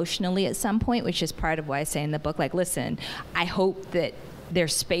problem emotionally at some point, which is part of why I say in the book, like, listen, I hope that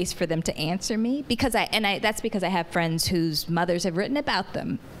there's space for them to answer me, because that's because I have friends whose mothers have written about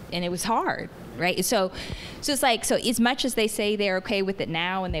them, and it was hard, right? So it's like, so as much as they say they're okay with it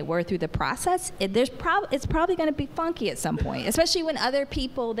now and they were through the process, it's probably going to be funky at some point, especially when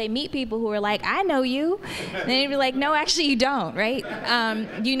they meet people who are like, I know you, and they'd be like, no, actually you don't, right?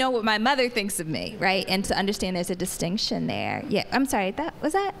 You know what my mother thinks of me, right? And to understand there's a distinction there. Yeah, I'm sorry,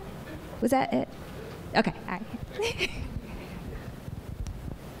 was that it? Okay, all right.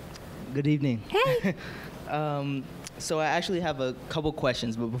 Good evening. Hey. So I actually have a couple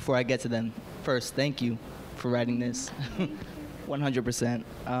questions, but before I get to them, first, thank you for writing this, 100%.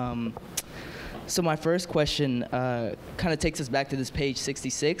 So my first question kind of takes us back to this page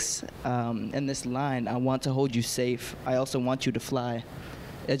 66, and this line, I want to hold you safe, I also want you to fly.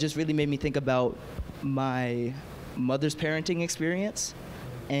 It just really made me think about my mother's parenting experience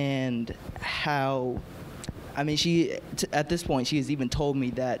and how, I mean, at this point, she has even told me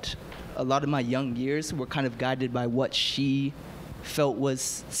that a lot of my young years were kind of guided by what she felt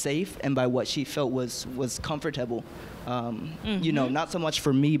was safe and by what she felt was comfortable. You know, not so much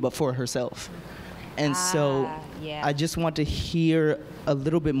for me, but for herself. And so I just want to hear a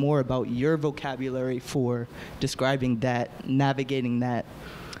little bit more about your vocabulary for describing that, navigating that.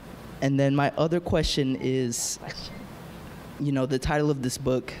 And then my other question is, you know, the title of this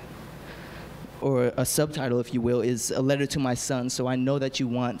book, or a subtitle, if you will, is A Letter to My Son. So I know that you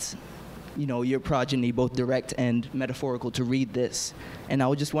want, you know, your progeny, both direct and metaphorical, to read this. And I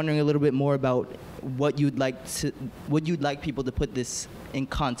was just wondering a little bit more about what you'd like people to put this in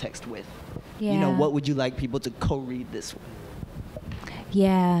context with. Yeah. You know, what would you like people to co-read this with?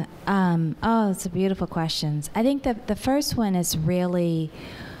 Yeah. It's a beautiful questions. I think the first one is really,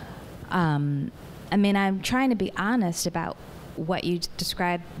 I mean, I'm trying to be honest about what you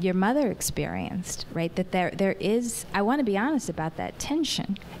described your mother experienced, right? That there is, I want to be honest about that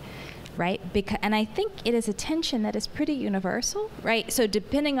tension, right? And I think it is a tension that is pretty universal, right? So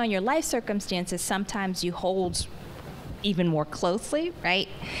depending on your life circumstances, sometimes you hold even more closely, right?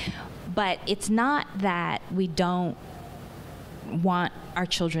 But it's not that we don't want our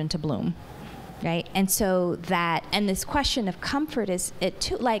children to bloom, right? And so and this question of comfort is it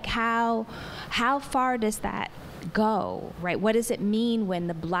too, like how far does that go, right? What does it mean when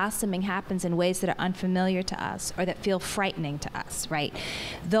the blossoming happens in ways that are unfamiliar to us or that feel frightening to us, right?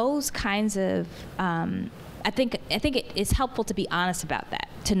 Those kinds of think it is helpful to be honest about that,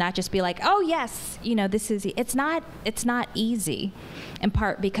 to not just be like, oh yes, it's not easy, in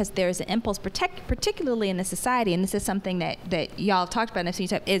part because there's an impulse, particularly in the society, and this is something that y'all have talked about in a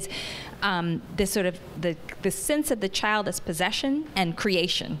time, is this sort of the sense of the child as possession and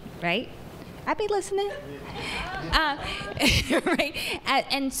creation, right? I be listening, right?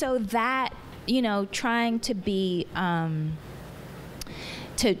 And so that, trying to be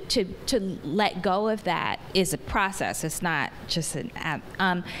to let go of that is a process. It's not just an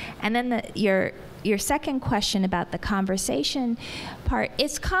and then your second question about the conversation part,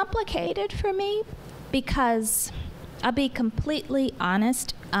 it's complicated for me because I'll be completely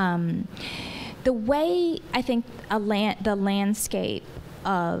honest. The way I think the landscape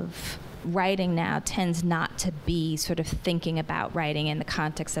of writing now tends not to be sort of thinking about writing in the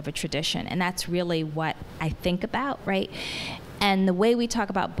context of a tradition, and that's really what I think about, right? And the way we talk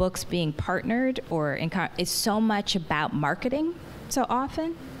about books being partnered or is so much about marketing so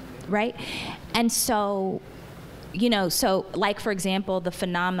often, right? And so, so like, for example, the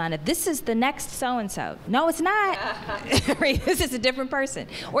phenomenon of this is the next so-and-so. No, it's not. Right? This is a different person.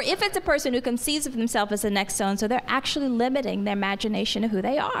 Or if it's a person who conceives of themselves as the next so-and-so, they're actually limiting their imagination of who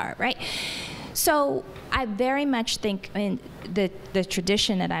they are, right? So I very much think in the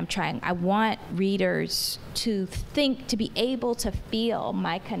tradition that I'm trying, I want readers to be able to feel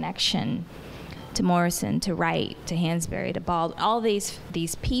my connection to Morrison, to Wright, to Hansberry, to Baldwin, all these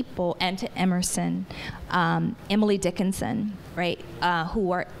people, and to Emerson, Emily Dickinson, right,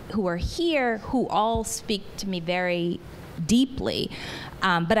 who are here, who all speak to me very deeply,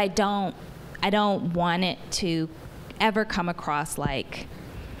 but I don't want it to ever come across like,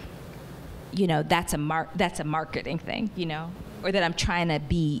 that's a marketing thing, or that I'm trying to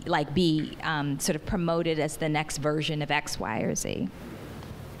be sort of promoted as the next version of X, Y, or Z.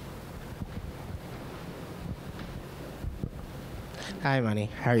 Hi, Imani.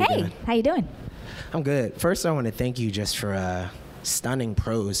 How are you doing? Hey, how you doing? I'm good. First, I want to thank you just for stunning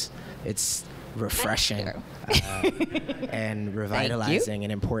prose. It's refreshing and revitalizing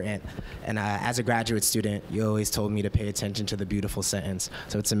and important. And as a graduate student, you always told me to pay attention to the beautiful sentence.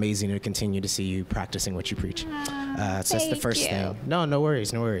 So it's amazing to continue to see you practicing what you preach. So that's the first thing. No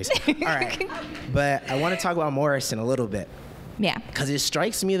worries. All right. But I want to talk about Morrison a little bit. Yeah. Because it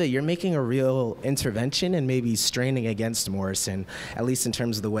strikes me that you're making a real intervention and maybe straining against Morrison, at least in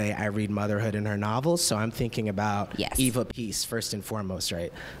terms of the way I read motherhood in her novels. So I'm thinking about Eva Peace, first and foremost,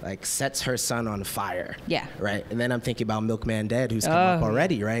 right? Like, sets her son on fire. Yeah. Right? And then I'm thinking about Milkman Dead, who's come up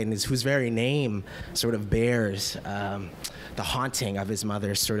already, right? And whose very name sort of bears the haunting of his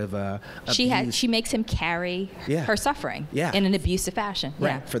mother's sort of abuse. She makes him carry her suffering in an abusive fashion.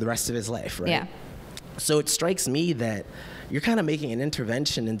 Right, for the rest of his life, right? Yeah. So it strikes me that you're kind of making an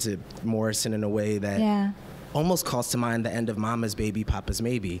intervention into Morrison in a way that almost calls to mind the end of Mama's Baby, Papa's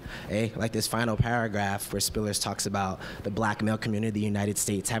Maybe, like this final paragraph where Spillers talks about the black male community of the United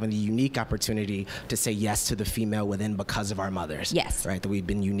States having the unique opportunity to say yes to the female within because of our mothers. Yes. Right, that we've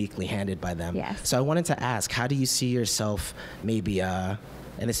been uniquely handed by them. Yes. So I wanted to ask, how do you see yourself maybe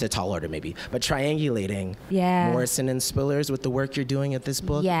and it's a tall order maybe, but triangulating Morrison and Spillers with the work you're doing at this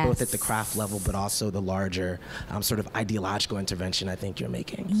book, both at the craft level, but also the larger sort of ideological intervention I think you're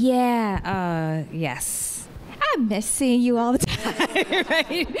making? Yeah, yes. I miss seeing you all the time,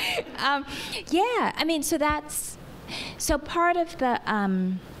 right? Yeah, I mean, so part of the,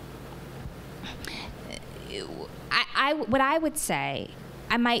 what I would say,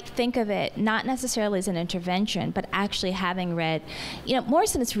 I might think of it not necessarily as an intervention, but actually having read,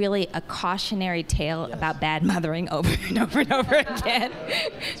 Morrison is really a cautionary tale about bad mothering over and over and over again,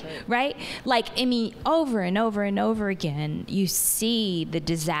 right? Like, I mean, over and over and over again, you see the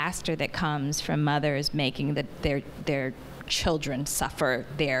disaster that comes from mothers making their children suffer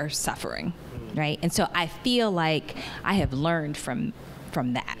their suffering, right? And so I feel like I have learned from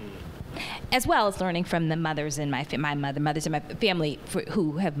that, as well as learning from the mothers in mothers in my family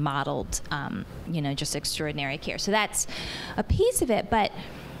who have modeled, just extraordinary care. So that's a piece of it, but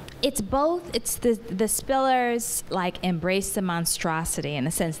it's both. It's the Spillers embrace the monstrosity in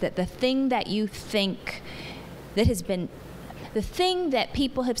the sense that the thing that you think that has been, the thing that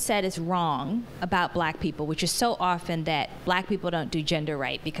people have said is wrong about black people, which is so often that black people don't do gender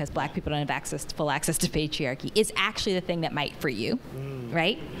right because black people don't have full access to patriarchy, is actually the thing that might free you,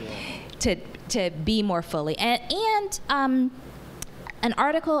 right? To be more fully. And an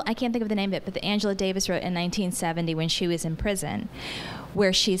article, I can't think of the name of it, but that Angela Davis wrote in 1970 when she was in prison,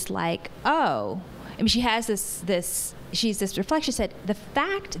 where she's like, she has this reflection. She said, the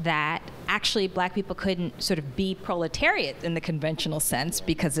fact that actually black people couldn't sort of be proletariat in the conventional sense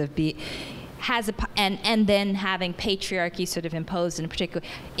because of and then having patriarchy sort of imposed in particular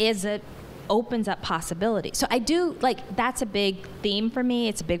opens up possibility. So I do, like, that's a big theme for me.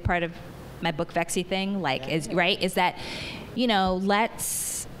 It's a big part of my book Vexy thing, like, is that, you know,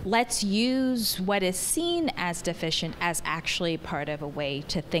 let's use what is seen as deficient as actually part of a way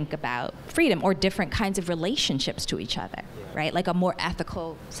to think about freedom or different kinds of relationships to each other, right? Like a more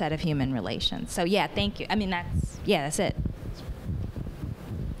ethical set of human relations. So yeah, thank you. I mean, that's it.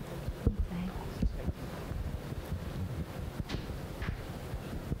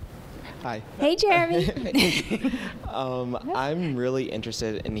 Hi. Hey, Jeremy. I'm really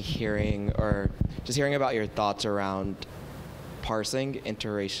interested in hearing about your thoughts around parsing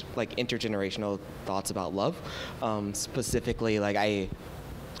intergenerational thoughts about love. Specifically, like I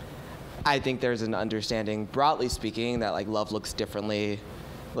think there's an understanding, broadly speaking, that like love looks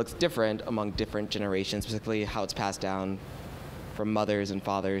different among different generations, specifically how it's passed down from mothers and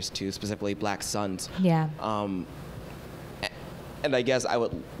fathers to specifically black sons. Yeah. And I guess I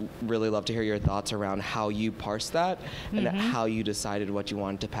would really love to hear your thoughts around how you parsed that and how you decided what you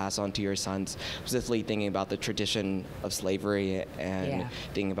wanted to pass on to your sons, specifically thinking about the tradition of slavery and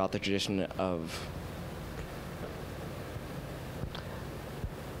thinking about the tradition of,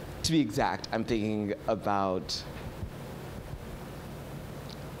 to be exact, I'm thinking about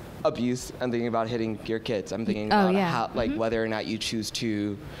abuse. I'm thinking about hitting your kids. I'm thinking about how, like, whether or not you choose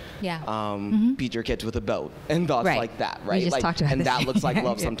to beat your kids with a belt and thoughts like that, right? We just talked about and this. that looks like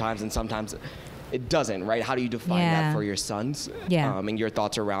love sometimes, and sometimes it doesn't, right? How do you define that for your sons? And your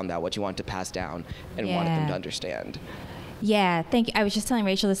thoughts around that, what you want to pass down and wanted them to understand. Yeah, thank you. I was just telling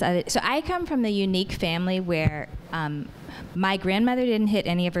Rachel this other. So I come from the unique family where my grandmother didn't hit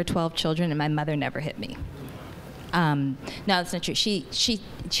any of her 12 children, and my mother never hit me. No, that's not true. She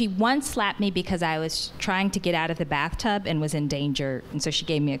once slapped me because I was trying to get out of the bathtub and was in danger, and so she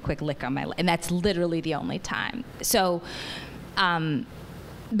gave me a quick lick on my leg, and that's literally the only time. So,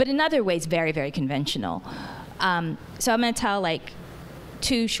 but in other ways, very, very conventional. So I'm going to tell like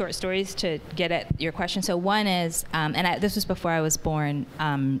 2 short stories to get at your question. So one is, this was before I was born.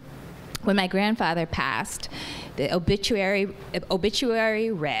 When my grandfather passed, the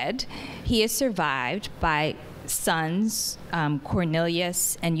obituary read, "He is survived by sons,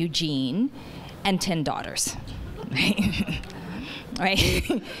 Cornelius and Eugene, and 10 daughters."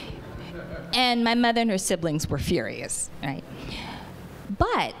 Right? And my mother and her siblings were furious, right?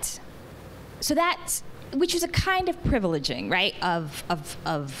 But, so that's, which was a kind of privileging, right, of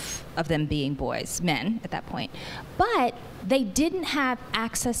them being boys, men at that point. But they didn't have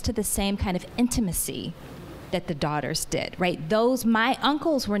access to the same kind of intimacy that the daughters did, right? My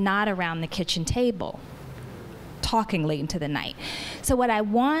uncles were not around the kitchen table talking late into the night. So what I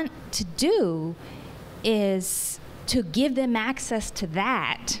want to do is to give them access to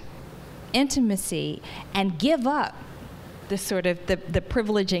that intimacy and give up the sort of the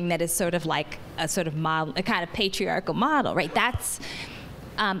privileging that is sort of like a sort of model, a kind of patriarchal model, right? That's,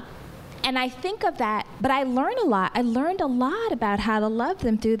 and I think of that, but I learned a lot. I learned a lot about how to love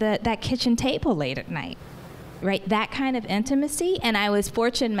them through that kitchen table late at night, right? That kind of intimacy. And I was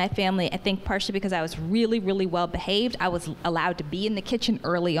fortunate in my family, I think partially because I was really, really well behaved. I was allowed to be in the kitchen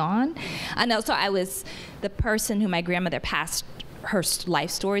early on. I know, so I was the person who my grandmother passed her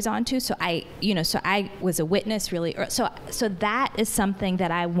life stories onto. So I was a witness really. So that is something that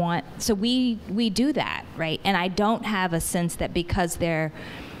I want. So we do that, right? And I don't have a sense that because they're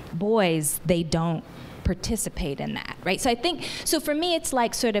boys, they don't participate in that, right? So I think, so for me, it's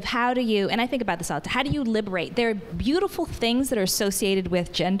like sort of how do you, and I think about this all the time, how do you liberate? There are beautiful things that are associated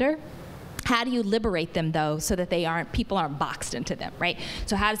with gender. How do you liberate them, though, so that people aren't boxed into them, right?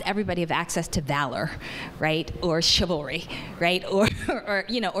 So how does everybody have access to valor, right, or chivalry, right, or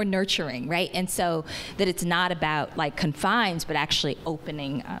nurturing, right? And so that it's not about like confines, but actually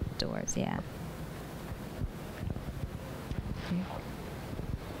opening up doors. Yeah.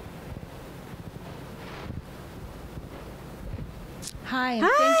 Hi, and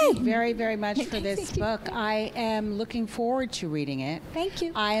thank you very, very much for this book. I am looking forward to reading it. Thank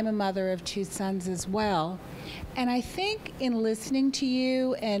you. I am a mother of 2 sons as well. And I think in listening to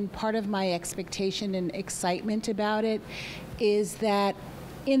you, and part of my expectation and excitement about it is that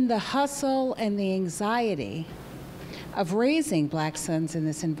in the hustle and the anxiety of raising black sons in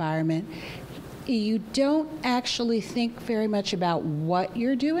this environment, you don't actually think very much about what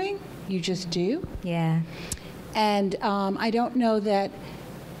you're doing. You just do. Yeah. And I don't know that,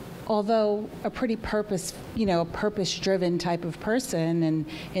 although a pretty purpose-driven type of person, and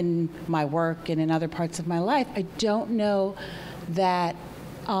in my work and in other parts of my life, I don't know that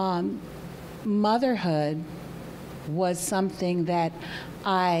motherhood was something that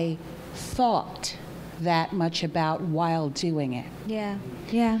I thought that much about while doing it. Yeah,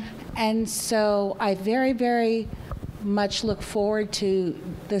 yeah. And so I very, very much look forward to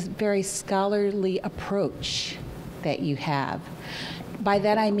this very scholarly approach that you have. By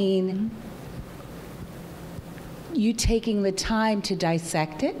that I mean you taking the time to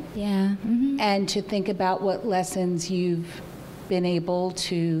dissect it, yeah, and to think about what lessons you've been able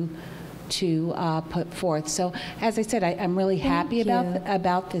to put forth. So, as I said, I'm really happy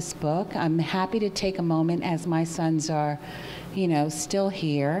about this book. I'm happy to take a moment as my sons are, still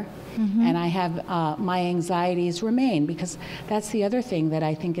here. And I have my anxieties remain, because that's the other thing that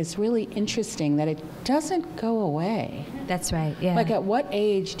I think is really interesting, that it doesn't go away. That's right, yeah. Like, at what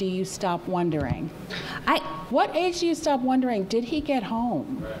age do you stop wondering? What age do you stop wondering, did he get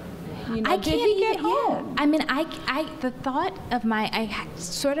home? Did he get home? I mean, the thought of I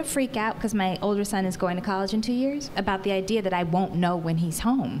sort of freak out, because my older son is going to college in 2 years, about the idea that I won't know when he's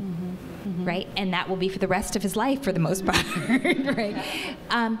home. Right, and that will be for the rest of his life, for the most part. Right,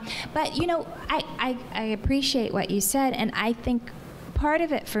 but I appreciate what you said, and I think part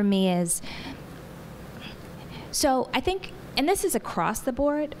of it for me is, so I think, and this is across the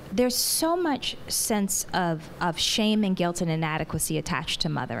board, there's so much sense of shame and guilt and inadequacy attached to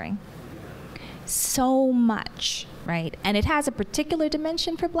mothering. So much, right? And it has a particular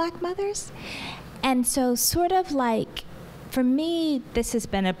dimension for Black mothers, and so sort of like, for me, this has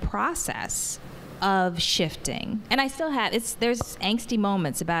been a process of shifting. And I still have, there's angsty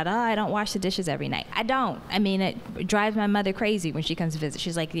moments about, I don't wash the dishes every night. I don't. I mean, it drives my mother crazy when she comes to visit.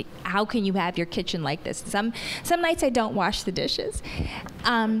 She's like, how can you have your kitchen like this? Some nights I don't wash the dishes.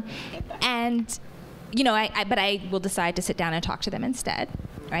 And, but I will decide to sit down and talk to them instead,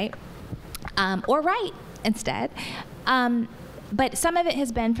 right? Or write instead. But some of it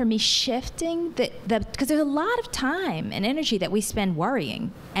has been for me shifting because there's a lot of time and energy that we spend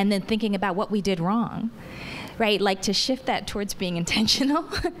worrying and then thinking about what we did wrong, right? Like, to shift that towards being intentional,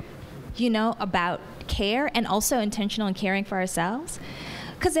 about care, and also intentional in caring for ourselves.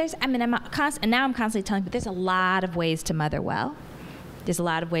 Because and now I'm constantly telling, but there's a lot of ways to mother well. There's a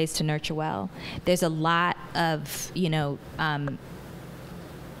lot of ways to nurture well. There's a lot of,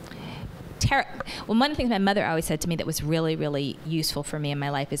 well, one of the things my mother always said to me that was really, really useful for me in my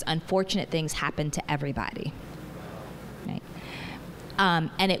life is, unfortunate things happen to everybody, right?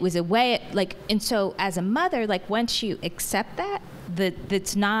 And it was a way, and so as a mother, once you accept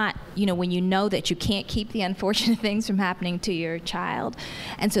that's not, when you know that you can't keep the unfortunate things from happening to your child,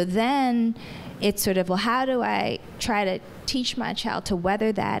 and so then it's sort of, well, how do I try to teach my child to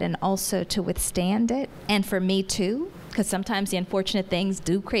weather that and also to withstand it, and for me too? Because sometimes the unfortunate things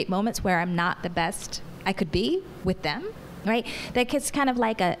do create moments where I'm not the best I could be with them, right? That gets kind of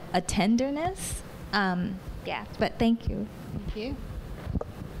like a tenderness. Yeah, but thank you. Thank you.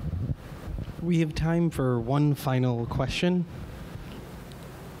 We have time for one final question.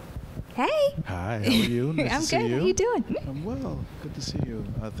 Hey. Hi, how are you? Nice I'm to see good. you. How are you doing? I'm well. Good to see you.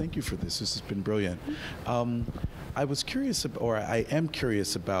 Thank you for this. This has been brilliant. I was curious, I am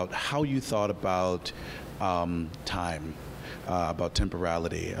curious about how you thought about time, about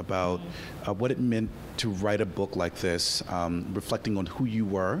temporality, about what it meant to write a book like this, reflecting on who you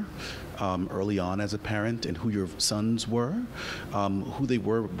were early on as a parent, and who your sons were, who they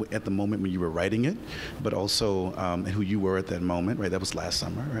were at the moment when you were writing it, but also who you were at that moment, right? That was last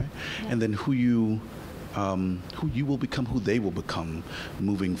summer, right? Yeah. And then who you will become, who they will become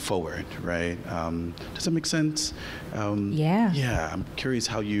moving forward, right? Does that make sense? Yeah. Yeah, I'm curious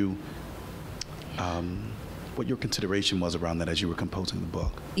how you, what your consideration was around that as you were composing the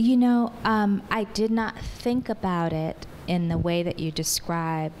book. I did not think about it in the way that you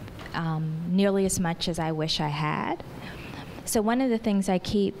describe nearly as much as I wish I had. So one of the things I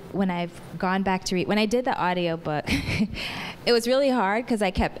keep when I've gone back to read, when I did the audiobook, it was really hard because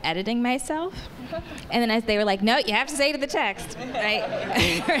I kept editing myself. And then they were like, no, you have to say to the text, right?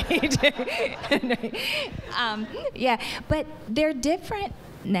 Yeah, but they're different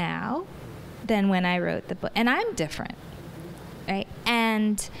now than when I wrote the book. And I'm different, right?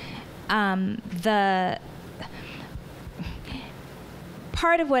 And the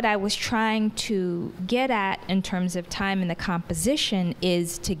part of what I was trying to get at in terms of time in the composition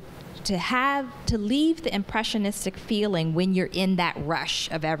is to leave the impressionistic feeling when you're in that rush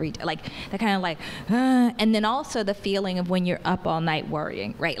of every, like the kind of and then also the feeling of when you're up all night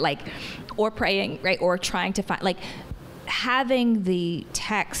worrying, right? Or praying, right? Or trying to find, having the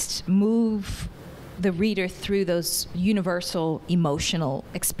text move the reader through those universal emotional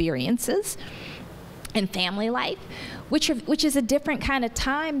experiences in family life, which is a different kind of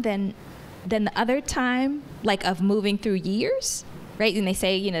time than the other time, of moving through years, right? And they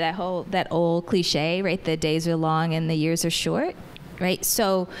say, you know, that old cliche, right? The days are long and the years are short, right?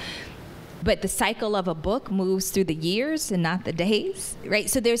 So, but the cycle of a book moves through the years and not the days, right?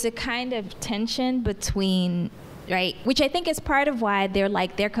 So there's a kind of tension between, right, which I think is part of why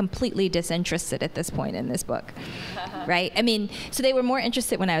they're completely disinterested at this point in this book, right? I mean, so they were more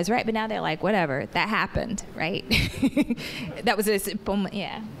interested when I was right, but now they're like, whatever, that happened, right? That was a simple,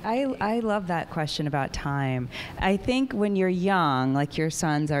 yeah. I love that question about time. I think when you're young, like your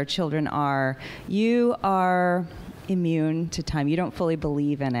sons, our children are, you are immune to time. You don't fully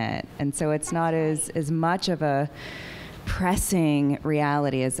believe in it. And so it's not as much of a pressing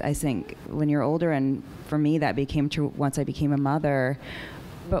reality as I think when you're older. And for me, that became true once I became a mother.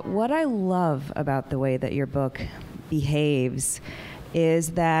 But what I love about the way that your book behaves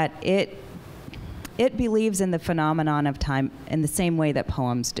is that it believes in the phenomenon of time in the same way that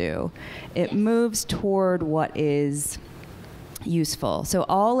poems do. It moves toward what is useful. So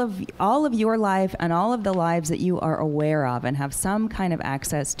all of your life and all of the lives that you are aware of and have some kind of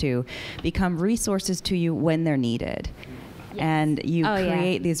access to become resources to you when they're needed. Yes. And you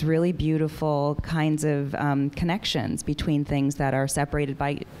create these really beautiful kinds of connections between things that are separated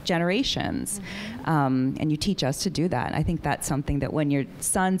by generations. Mm-hmm. And you teach us to do that. I think that's something that when your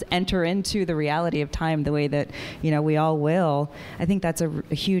sons enter into the reality of time the way that, you know, we all will, I think that's a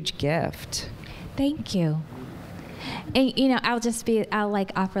huge gift. Thank you. And, you know, I'll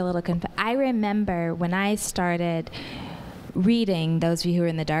like offer a little I remember when I started reading Those of You Who Are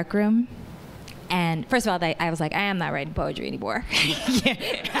in the Dark Room, and first of all, I was like, I am not writing poetry anymore.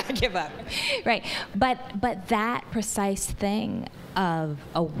 I give up, right? But that precise thing of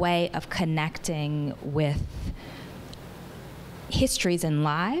a way of connecting with histories and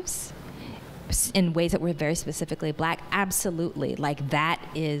lives in ways that were very specifically Black, absolutely, like that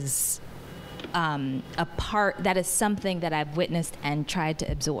is that is something that I've witnessed and tried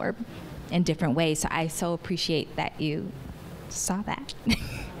to absorb in different ways. So I so appreciate that you saw that.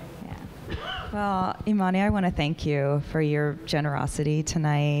 Well, Imani, I want to thank you for your generosity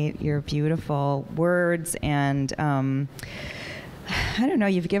tonight, your beautiful words, and I don't know,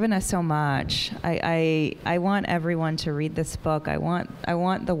 you've given us so much. I want everyone to read this book. I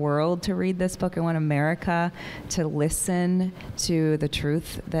want the world to read this book. I want America to listen to the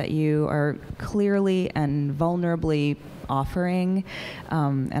truth that you are clearly and vulnerably offering,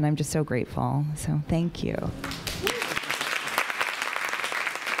 and I'm just so grateful. So thank you.